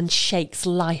and shakes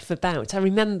life about. I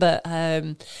remember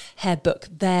her book,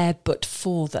 There But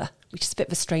Forther, which is a bit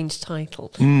of a strange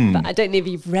title, but I don't know if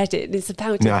you've read it. It's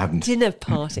about a dinner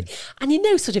party. And you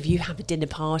know, sort of, you have a dinner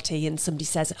party and somebody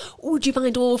says, oh, do you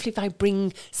mind awfully if I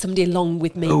bring somebody along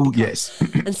with me? Oh, yes.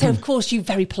 And so, of course, you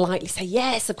very politely say,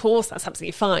 yes, of course, that's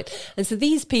absolutely fine. And so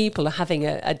these people are having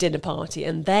a dinner party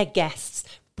and their guests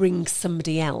bring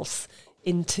somebody else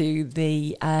into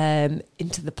the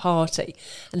party,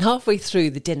 and halfway through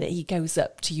the dinner he goes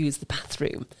up to use the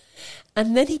bathroom,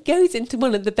 and then he goes into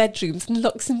one of the bedrooms and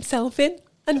locks himself in,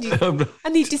 and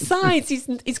he decides he's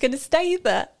going to stay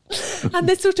there, and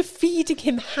they're sort of feeding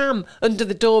him ham under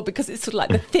the door because it's sort of like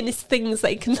the thinnest things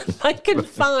they can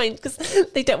find, because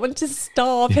they don't want to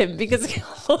starve him, because of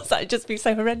course that would just be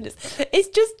so horrendous. It's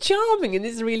just charming and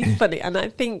it's really funny, and I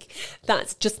think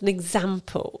that's just an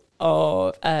example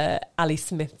of Ali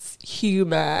Smith's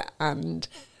humour and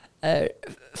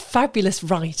fabulous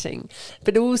writing,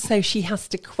 but also she has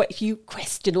to you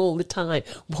question all the time,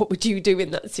 what would you do in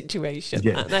that situation?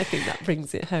 Yeah. And I think that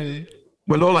brings it home.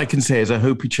 Well, all I can say is I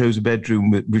hope he chose a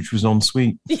bedroom which was en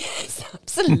suite. Yes,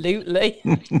 absolutely.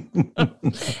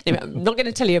 Anyway, I'm not going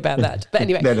to tell you about that. But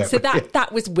anyway, no. So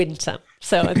that was Winter.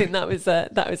 So I think that was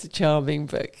a charming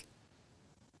book.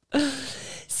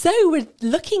 So we're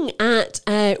looking at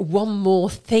one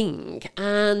more thing,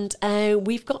 and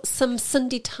we've got some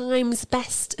Sunday Times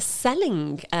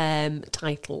best-selling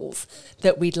titles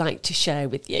that we'd like to share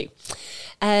with you.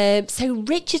 So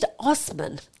Richard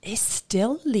Osman is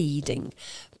still leading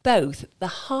both the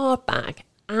hardback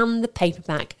and the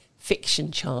paperback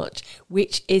fiction chart,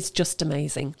 which is just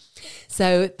amazing.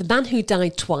 So The Man Who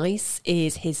Died Twice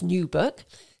is his new book.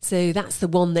 So that's the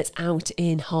one that's out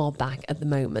in hardback at the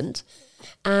moment.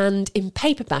 And in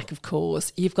paperback, of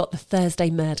course, you've got the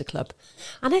Thursday Murder Club.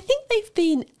 And I think they've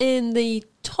been in the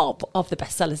top of the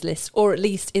bestsellers list, or at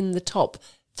least in the top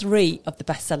 3 of the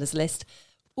bestsellers list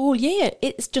all year.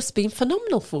 It's just been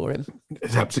phenomenal for him.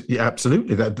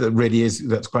 Absolutely. That really is.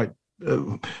 That's quite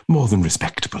more than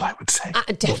respectable, I would say.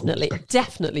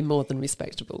 Definitely more than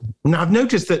respectable. Now, I've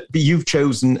noticed that you've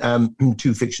chosen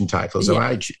 2 fiction titles, so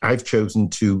yeah. I've chosen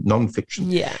 2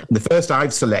 non-fiction. Yeah. And the first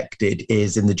I've selected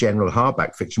is in the general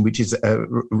hardback fiction, which is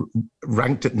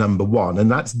ranked at number 1,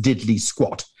 and that's Diddley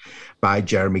Squat by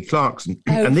Jeremy Clarkson.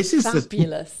 Oh, and this is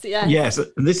fabulous. Yes,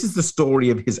 and this is the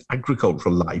story of his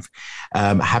agricultural life,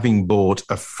 having bought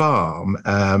a farm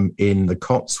in the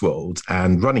Cotswolds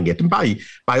and running it, and by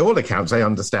all accounts, I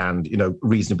understand,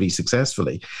 reasonably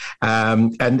successfully.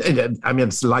 And I mean,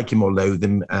 it's like him or loathe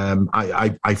him.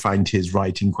 I find his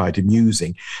writing quite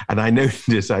amusing, and I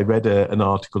noticed I read an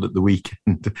article at the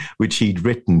weekend which he'd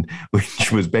written,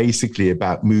 which was basically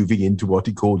about moving into what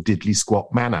he called Diddley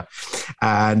Squat Manor,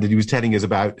 and he was telling us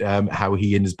about how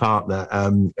he and his partner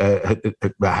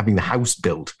were having the house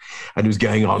built, and it was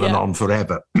going on and on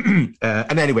forever.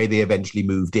 And anyway, they eventually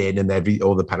moved in, and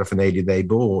all the paraphernalia they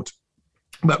bought.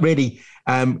 But really,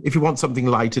 if you want something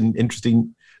light and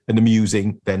interesting and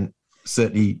amusing, then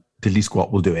certainly Diddley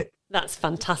Squat will do it. That's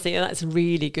fantastic. That's a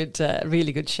really good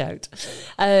shout.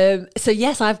 So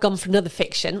yes, I've gone for another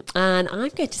fiction, and I'm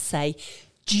going to say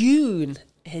Dune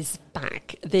is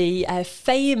back, the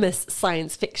famous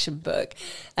science fiction book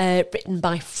written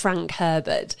by Frank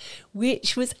Herbert,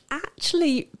 which was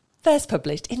actually first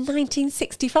published in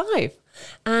 1965.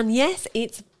 And yes,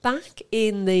 it's back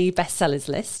in the bestsellers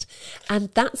list, and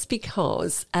that's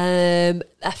because a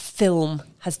film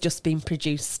has just been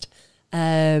produced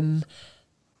on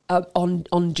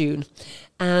Dune,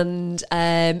 and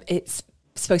it's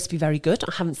supposed to be very good.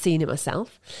 I haven't seen it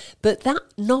myself, but that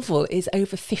novel is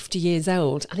over 50 years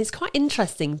old, and it's quite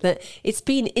interesting that it's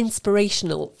been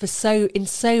inspirational in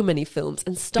so many films,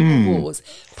 and Star Wars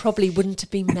probably wouldn't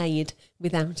have been made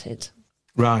without it.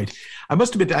 Right. I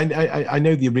must admit, I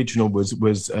know the original was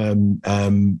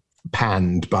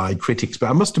panned by critics, but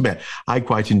I must admit, I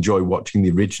quite enjoy watching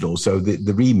the original. So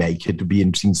the remake, it would be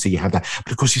interesting to see how that.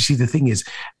 But of course, you see, the thing is,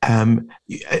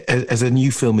 as a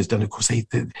new film is done, of course,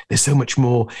 there's so much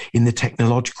more in the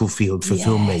technological field for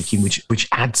filmmaking, which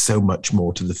adds so much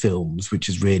more to the films, which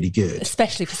is really good,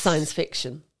 especially for science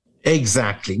fiction.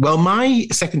 Exactly. Well, my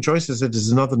second choice, as I said,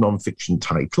 is another non-fiction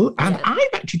title, and I've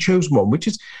actually chosen one which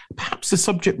is perhaps a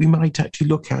subject we might actually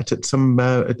look at some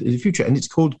in the future, and it's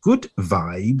called Good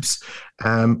Vibes,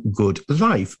 Good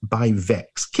Life by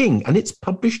Vex King, and it's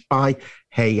published by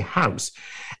Hay House,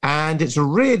 and it's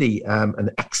really an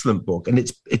excellent book, and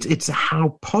it's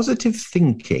how positive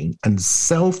thinking and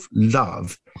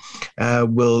self-love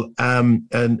will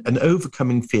and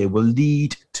overcoming fear will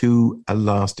lead to a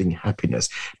lasting happiness.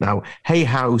 Now, Hay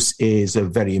House is a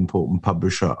very important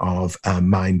publisher of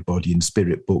mind, body, and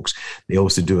spirit books. They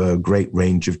also do a great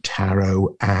range of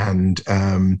tarot and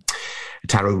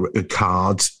tarot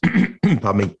cards.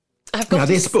 Pardon me. I've got now,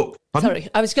 this book. Pardon? Sorry,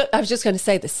 I was just going to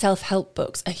say that self-help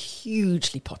books are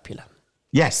hugely popular.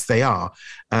 Yes, they are.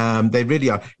 They really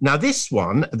are. Now, this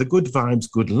one, The Good Vibes,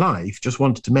 Good Life, just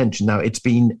wanted to mention. Now, it's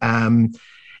been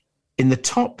in the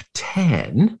top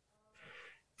 10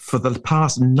 for the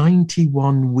past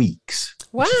 91 weeks.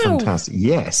 Wow. Fantastic.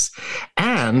 Yes.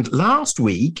 And last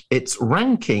week, its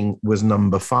ranking was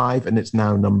number 5, and it's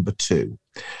now number 2.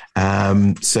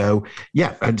 So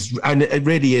yeah, and it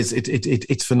really is.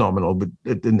 It's phenomenal. But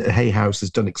Hay House has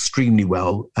done extremely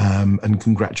well, and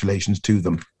congratulations to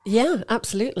them. Yeah,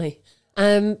 absolutely.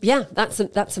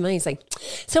 That's amazing.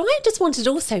 So I just wanted to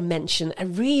also mention a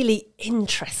really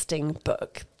interesting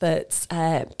book that's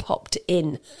popped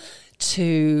in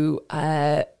to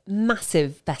a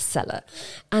massive bestseller,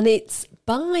 and it's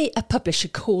by a publisher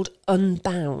called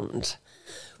Unbound.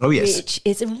 Oh, yes. Which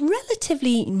is a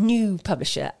relatively new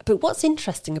publisher. But what's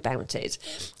interesting about it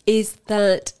is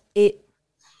that it's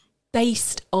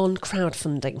based on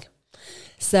crowdfunding.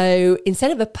 So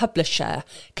instead of a publisher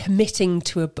committing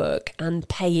to a book and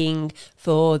paying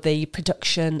for the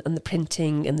production and the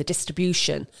printing and the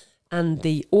distribution and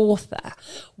the author,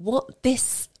 what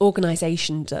this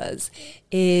organisation does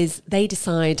is they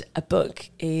decide a book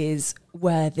is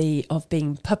worthy of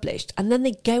being published, and then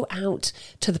they go out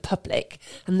to the public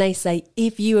and they say,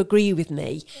 if you agree with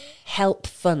me, help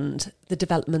fund the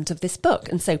development of this book.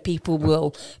 And so people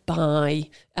will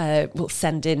will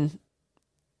send in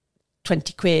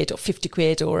 20 quid or 50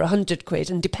 quid or 100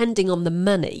 quid, and depending on the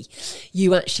money,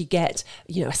 you actually get,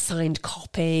 a signed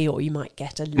copy, or you might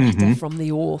get a letter from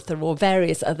the author, or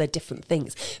various other different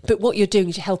things. But what you're doing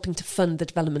is you're helping to fund the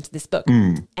development of this book.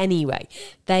 Anyway,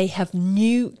 they have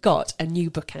got a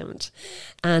new book out,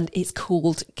 and it's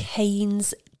called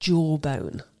Cain's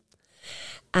Jawbone.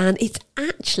 And it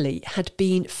actually had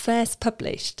been first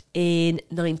published in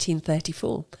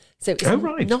 1934. So it's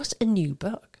not a new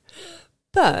book.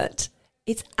 But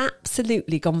it's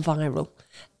absolutely gone viral.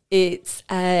 It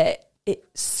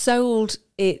sold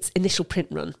its initial print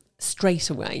run straight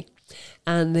away,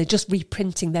 and they're just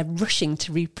reprinting. They're rushing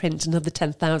to reprint another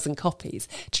 10,000 copies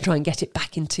to try and get it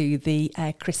back into the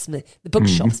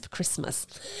bookshops for Christmas.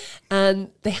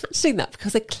 And they had to do that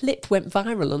because a clip went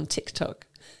viral on TikTok.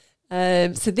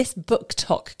 So this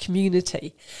BookTok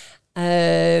community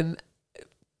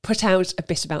put out a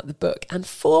bit about the book, and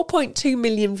 4.2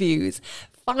 million views,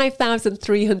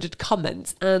 5,300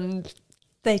 comments, and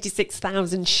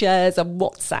 36,000 shares on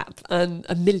WhatsApp, and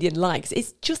 1 million likes.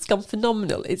 It's just gone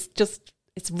phenomenal. It's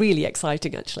really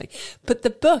exciting, actually. But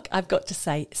the book, I've got to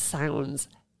say, sounds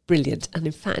brilliant, and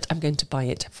in fact, I'm going to buy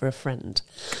it for a friend.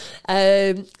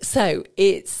 So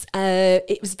it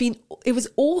was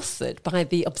authored by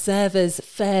the Observer's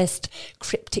first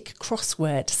cryptic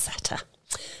crossword setter,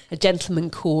 a gentleman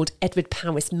called Edward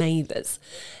Powys Mathers.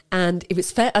 And it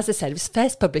was, as I said, it was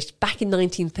first published back in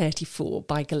 1934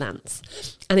 by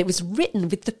Gollancz. And it was written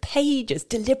with the pages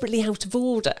deliberately out of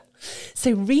order.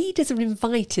 So readers are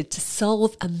invited to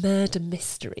solve a murder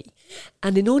mystery.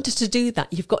 And in order to do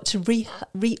that, you've got to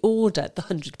reorder the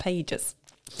 100 pages.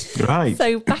 Right.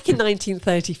 So back in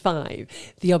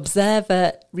 1935, the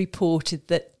Observer reported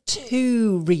that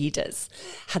 2 readers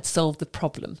had solved the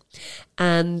problem,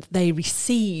 and they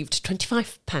received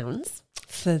 £25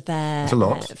 for their... That's a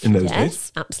lot in those days.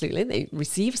 Yes, absolutely. They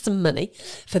received some money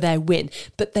for their win,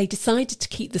 but they decided to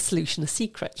keep the solution a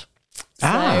secret.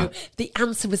 So the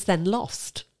answer was then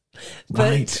lost.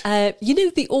 But, right.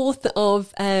 The author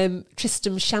of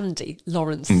Tristram Shandy,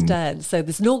 Lawrence Stern. So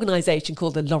there's an organisation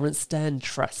called the Lawrence Stern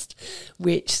Trust,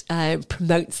 which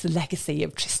promotes the legacy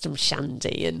of Tristram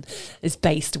Shandy and is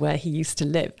based where he used to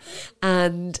live.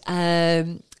 And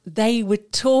they were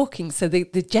talking. So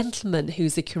the gentleman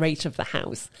who's the curator of the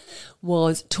house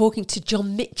was talking to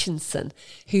John Mitchinson,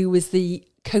 who was the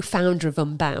co-founder of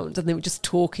Unbound, and they were just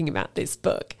talking about this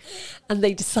book, and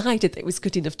they decided that it was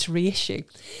good enough to reissue.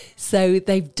 So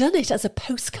they've done it as a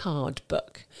postcard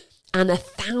book, and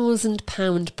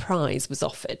 £1,000 prize was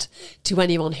offered to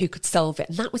anyone who could solve it.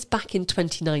 And that was back in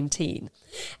 2019.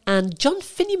 And John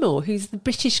Finnemore, who's the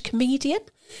British comedian,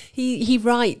 he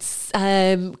writes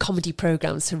comedy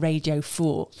programmes for Radio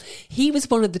 4. He was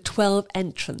one of the 12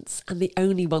 entrants and the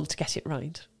only one to get it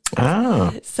right.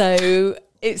 Ah. So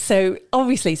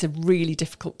obviously it's a really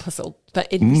difficult puzzle,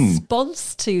 but in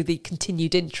response to the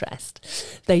continued interest,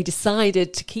 they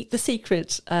decided to keep the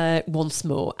secret once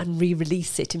more and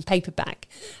re-release it in paperback,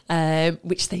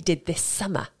 which they did this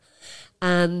summer.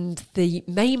 And the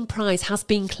main prize has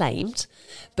been claimed,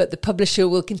 but the publisher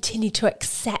will continue to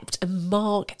accept and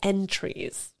mark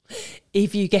entries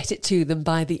if you get it to them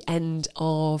by the end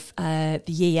of the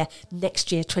year, next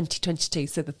year, 2022,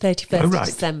 so the 31st of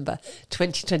December,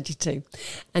 2022.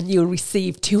 And you'll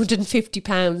receive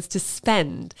 £250 to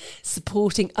spend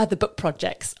supporting other book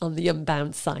projects on the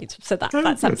Unbound site. So that's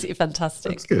absolutely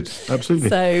fantastic. That's good, absolutely.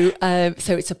 So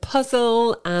it's a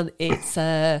puzzle, and it's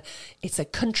a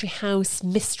country house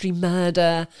mystery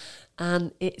murder,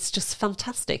 and it's just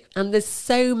fantastic. And there's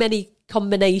so many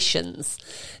combinations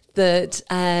that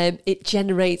it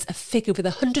generates a figure with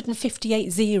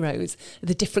 158 zeros,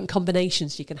 the different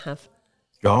combinations you can have.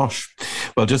 Gosh.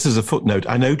 Well, just as a footnote,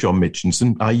 I know John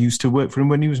Mitchinson. I used to work for him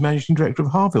when he was managing director of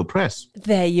Harville Press.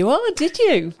 There you are, did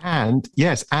you? And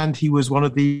yes, and he was one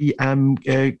of the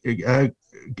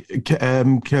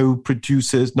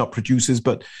co-producers, not producers,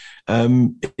 but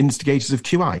instigators of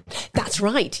QI. That's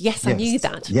right. Yes, I knew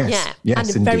that. Yes, and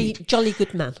a very jolly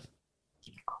good man.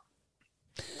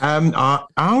 Our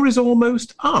hour is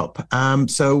almost up.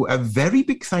 So a very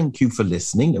big thank you for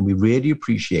listening, and we really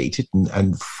appreciate it.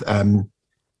 And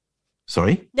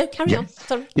sorry? No, carry on.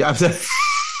 Sorry. Yeah. So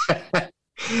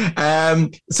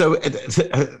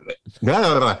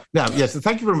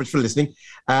thank you very much for listening.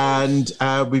 And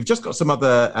we've just got some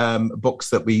other books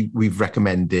that we've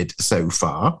recommended so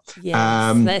far.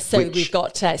 Yes. We've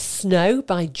got Snow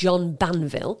by John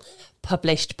Banville,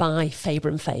 published by Faber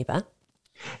and Faber.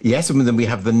 Yes, and then we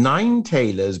have The Nine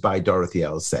Tailors by Dorothy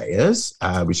L. Sayers,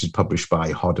 which is published by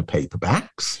Hodder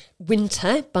Paperbacks.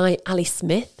 Winter by Ali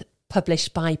Smith,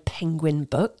 published by Penguin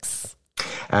Books.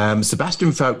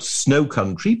 Sebastian Fouts' Snow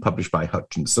Country, published by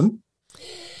Hutchinson.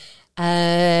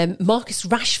 Marcus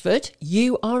Rashford,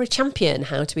 You Are a Champion,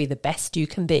 How to Be the Best You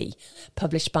Can Be,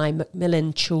 published by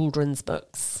Macmillan Children's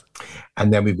Books.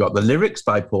 And then we've got The Lyrics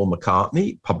by Paul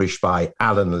McCartney, published by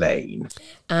Alan Lane.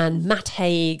 And Matt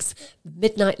Haig's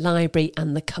Midnight Library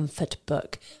and the Comfort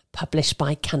Book, published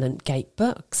by Canongate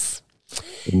Books.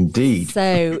 Indeed.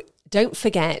 So don't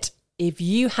forget, if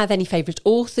you have any favourite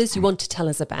authors you want to tell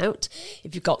us about,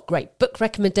 if you've got great book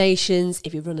recommendations,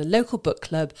 if you run a local book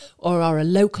club or are a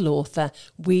local author,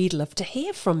 we'd love to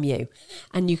hear from you.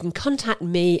 And you can contact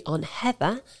me on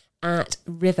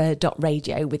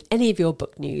heather@river.radio with any of your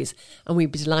book news, and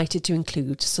we'd be delighted to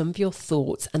include some of your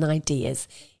thoughts and ideas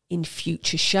in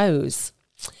future shows.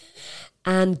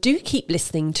 And do keep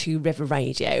listening to River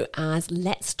Radio, as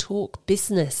Let's Talk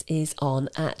Business is on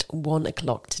at 1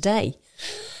 o'clock today.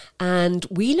 And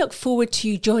we look forward to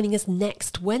you joining us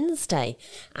next Wednesday,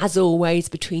 as always,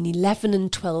 between 11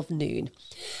 and 12 noon.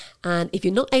 And if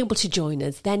you're not able to join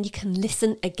us, then you can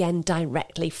listen again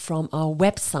directly from our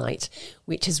website,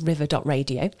 which is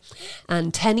river.radio.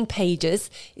 And Turning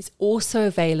Pages is also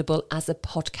available as a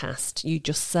podcast. You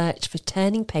just search for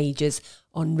Turning Pages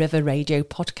on River Radio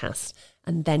Podcast,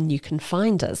 and then you can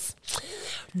find us.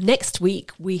 Next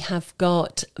week, we have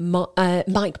got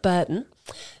Mike Burton,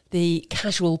 the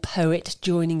casual poet,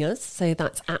 joining us. So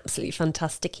that's absolutely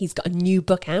fantastic. He's got a new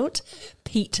book out,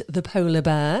 Pete the Polar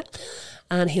Bear,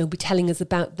 and he'll be telling us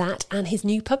about that and his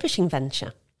new publishing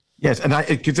venture. Yes, and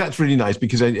because that's really nice,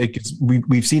 because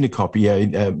we've seen a copy.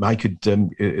 Mike had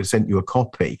sent you a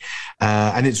copy,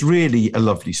 and it's really a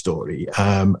lovely story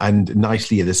and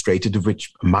nicely illustrated, of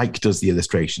which Mike does the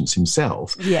illustrations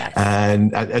himself. Yes,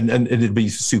 and it'd be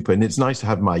super. And it's nice to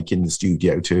have Mike in the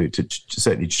studio to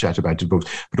certainly chat about his books,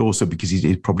 but also because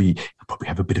he'll probably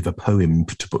have a bit of a poem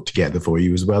to put together for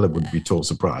you as well. I wouldn't be at all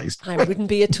surprised. I wouldn't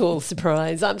be at all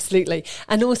surprised, absolutely.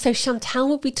 And also Chantal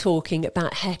will be talking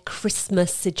about her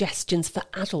Christmas suggestions for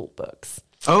adult books.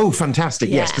 Oh, fantastic.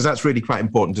 Yeah. Yes, because that's really quite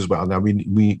important as well. Now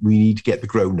we need to get the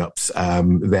grown-ups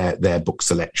their book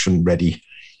selection ready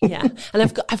Yeah, and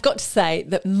I've got to say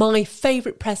that my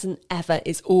favourite present ever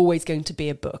is always going to be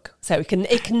a book. So it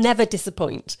can never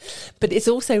disappoint. But it's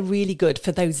also really good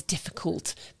for those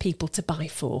difficult people to buy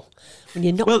for when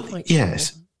you're not quite sure.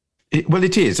 Yes.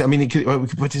 It is. I mean,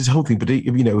 but it's a whole thing. But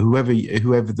whoever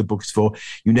the book is for,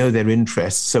 their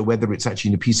interests. So whether it's actually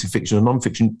in a piece of fiction or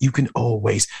non-fiction, you can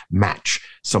always match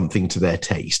something to their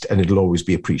taste, and it'll always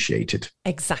be appreciated.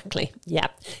 Exactly. Yeah.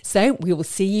 So we will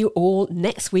see you all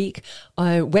next week,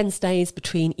 Wednesdays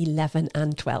between 11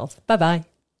 and 12. Bye-bye.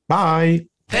 Bye.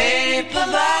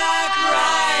 Paperback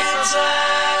Writer.